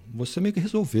bom, você meio que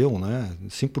resolveu, né?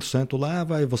 5% lá,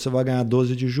 você vai ganhar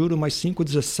 12 de juros, mais 5,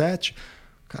 17.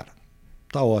 Cara,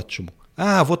 tá ótimo.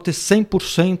 Vou ter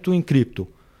 100% em cripto.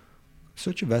 Se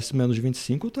eu tivesse menos de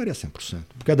 25%, eu estaria 100%.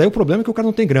 Porque daí o problema é que o cara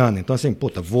não tem grana. Então, assim,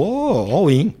 vou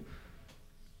all in.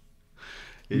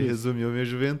 Ele resumiu minha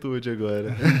juventude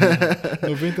agora.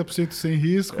 90% sem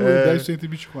risco e 10% em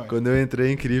Bitcoin. Quando eu entrei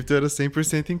em cripto, era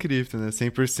 100% em cripto, né?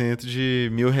 100%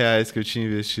 de R$1.000 que eu tinha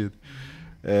investido.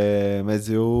 Mas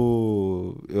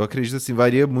eu acredito assim,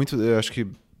 varia muito, eu acho que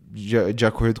de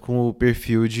acordo com o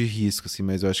perfil de risco, assim,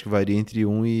 mas eu acho que varia entre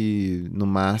 1% e no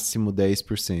máximo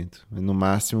 10%. No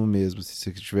máximo mesmo, se você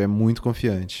estiver muito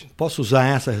confiante. Posso usar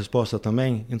essa resposta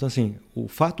também? Então, assim, o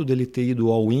fato dele ter ido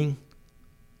all-in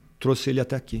trouxe ele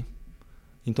até aqui.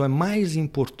 Então é mais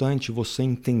importante você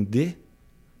entender,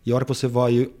 e a hora que você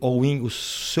vai all-in, o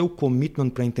seu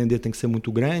commitment para entender tem que ser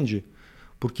muito grande,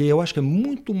 porque eu acho que é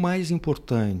muito mais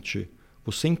importante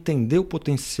você entender o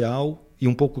potencial e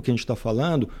um pouco o que a gente está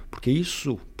falando, porque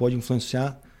isso pode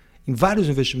influenciar em vários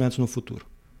investimentos no futuro.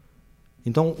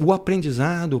 Então o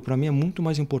aprendizado para mim é muito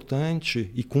mais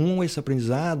importante, e com esse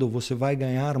aprendizado você vai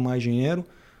ganhar mais dinheiro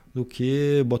do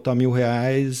que botar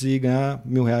R$1.000 e ganhar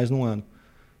R$1.000 no ano.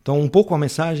 Então, um pouco a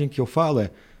mensagem que eu falo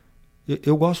é,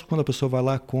 eu gosto quando a pessoa vai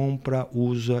lá, compra,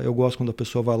 usa, eu gosto quando a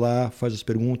pessoa vai lá, faz as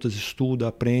perguntas, estuda,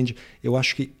 aprende. Eu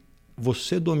acho que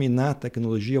você dominar a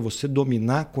tecnologia, você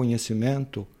dominar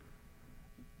conhecimento,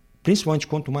 principalmente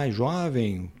quanto mais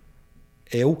jovem,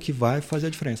 é o que vai fazer a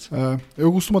diferença. Eu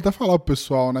costumo até falar pro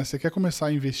pessoal, né? Você quer começar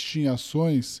a investir em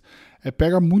ações,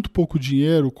 pega muito pouco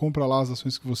dinheiro, compra lá as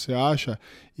ações que você acha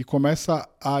e começa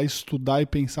a estudar e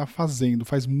pensar fazendo.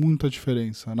 Faz muita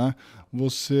diferença, né?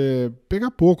 Você pegar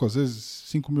pouco, às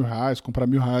vezes R$5.000, comprar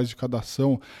R$1.000 de cada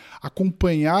ação,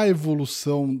 acompanhar a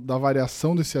evolução da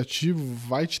variação desse ativo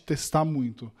vai te testar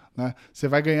muito, né? Você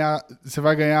vai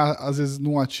ganhar, às vezes,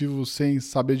 num ativo sem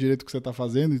saber direito o que você está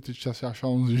fazendo e te achar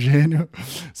um gênio.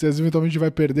 Você eventualmente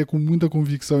vai perder com muita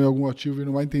convicção em algum ativo e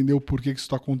não vai entender o porquê que isso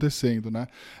está acontecendo, né?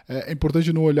 É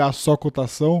importante não olhar só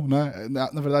cotação, né?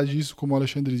 Na verdade, isso, como o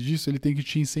Alexandre disse, ele tem que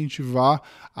te incentivar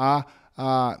a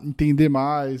entender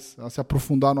mais, a se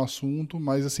aprofundar no assunto,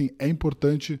 mas assim, é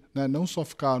importante, né, não só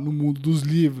ficar no mundo dos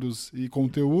livros e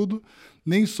conteúdo,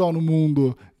 nem só no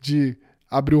mundo de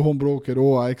abrir o home broker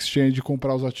ou a exchange e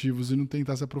comprar os ativos e não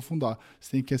tentar se aprofundar.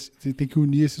 Você tem que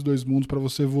unir esses dois mundos para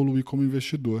você evoluir como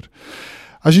investidor.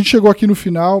 A gente chegou aqui no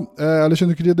final.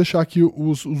 Alexandre, eu queria deixar aqui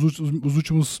os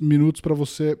últimos minutos para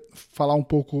você falar um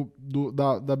pouco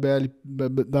da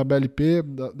BLP,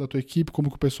 da tua equipe, como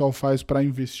que o pessoal faz para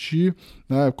investir,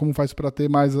 né? Como faz para ter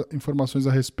mais informações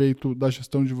a respeito da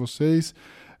gestão de vocês.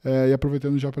 E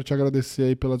aproveitando já para te agradecer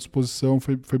aí pela disposição,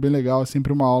 foi bem legal, é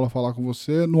sempre uma aula falar com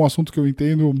você, num assunto que eu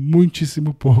entendo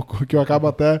muitíssimo pouco, que eu acabo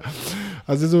até...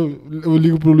 Às vezes eu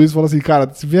ligo pro Luiz e falo assim,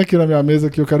 cara, se vem aqui na minha mesa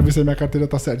que eu quero ver se a minha carteira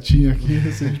tá certinha aqui,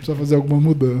 se a gente precisa fazer alguma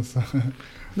mudança.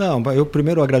 Não, eu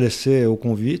primeiro agradecer o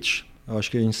convite. Eu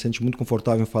acho que a gente se sente muito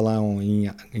confortável em falar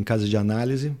em casos de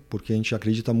análise, porque a gente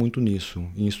acredita muito nisso,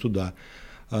 em estudar.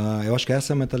 Eu acho que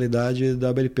essa é a mentalidade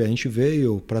da BLP. A gente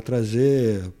veio para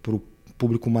trazer para o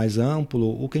público mais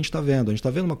amplo o que a gente está vendo. A gente está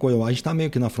vendo uma coisa, a gente está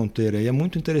meio que na fronteira e é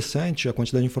muito interessante a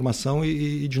quantidade de informação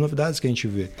e de novidades que a gente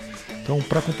vê. Então,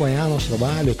 para acompanhar nosso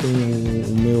trabalho, eu tenho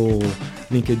o meu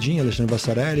LinkedIn, Alexandre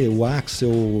Vasarhelyi, o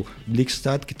Axel, o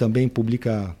Blickstat, que também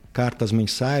publica cartas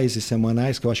mensais e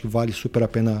semanais, que eu acho que vale super a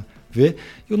pena ver.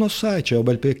 E o nosso site é o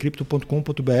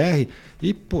blpcrypto.com.br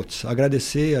e,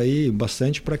 agradecer aí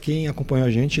bastante para quem acompanhou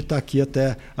a gente e está aqui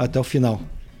até o final.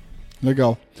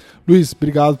 Legal. Luiz,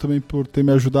 obrigado também por ter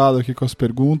me ajudado aqui com as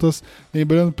perguntas.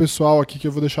 Lembrando, pessoal, aqui que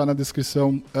eu vou deixar na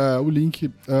descrição o link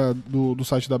do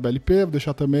site da BLP, vou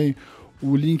deixar também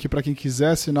o link para quem quiser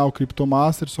assinar o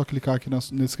CryptoMaster, só clicar aqui na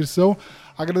descrição.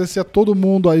 Agradecer a todo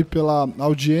mundo aí pela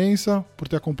audiência, por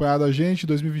ter acompanhado a gente. Em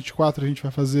 2024 a gente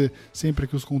vai fazer sempre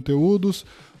aqui os conteúdos.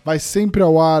 Vai sempre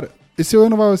ao ar. Esse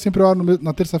ano vai sempre ao ar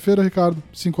na terça-feira, Ricardo,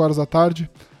 5 horas da tarde.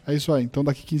 É isso aí. Então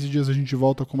daqui 15 dias a gente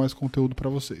volta com mais conteúdo para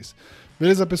vocês.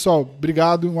 Beleza, pessoal?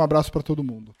 Obrigado e um abraço para todo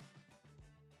mundo.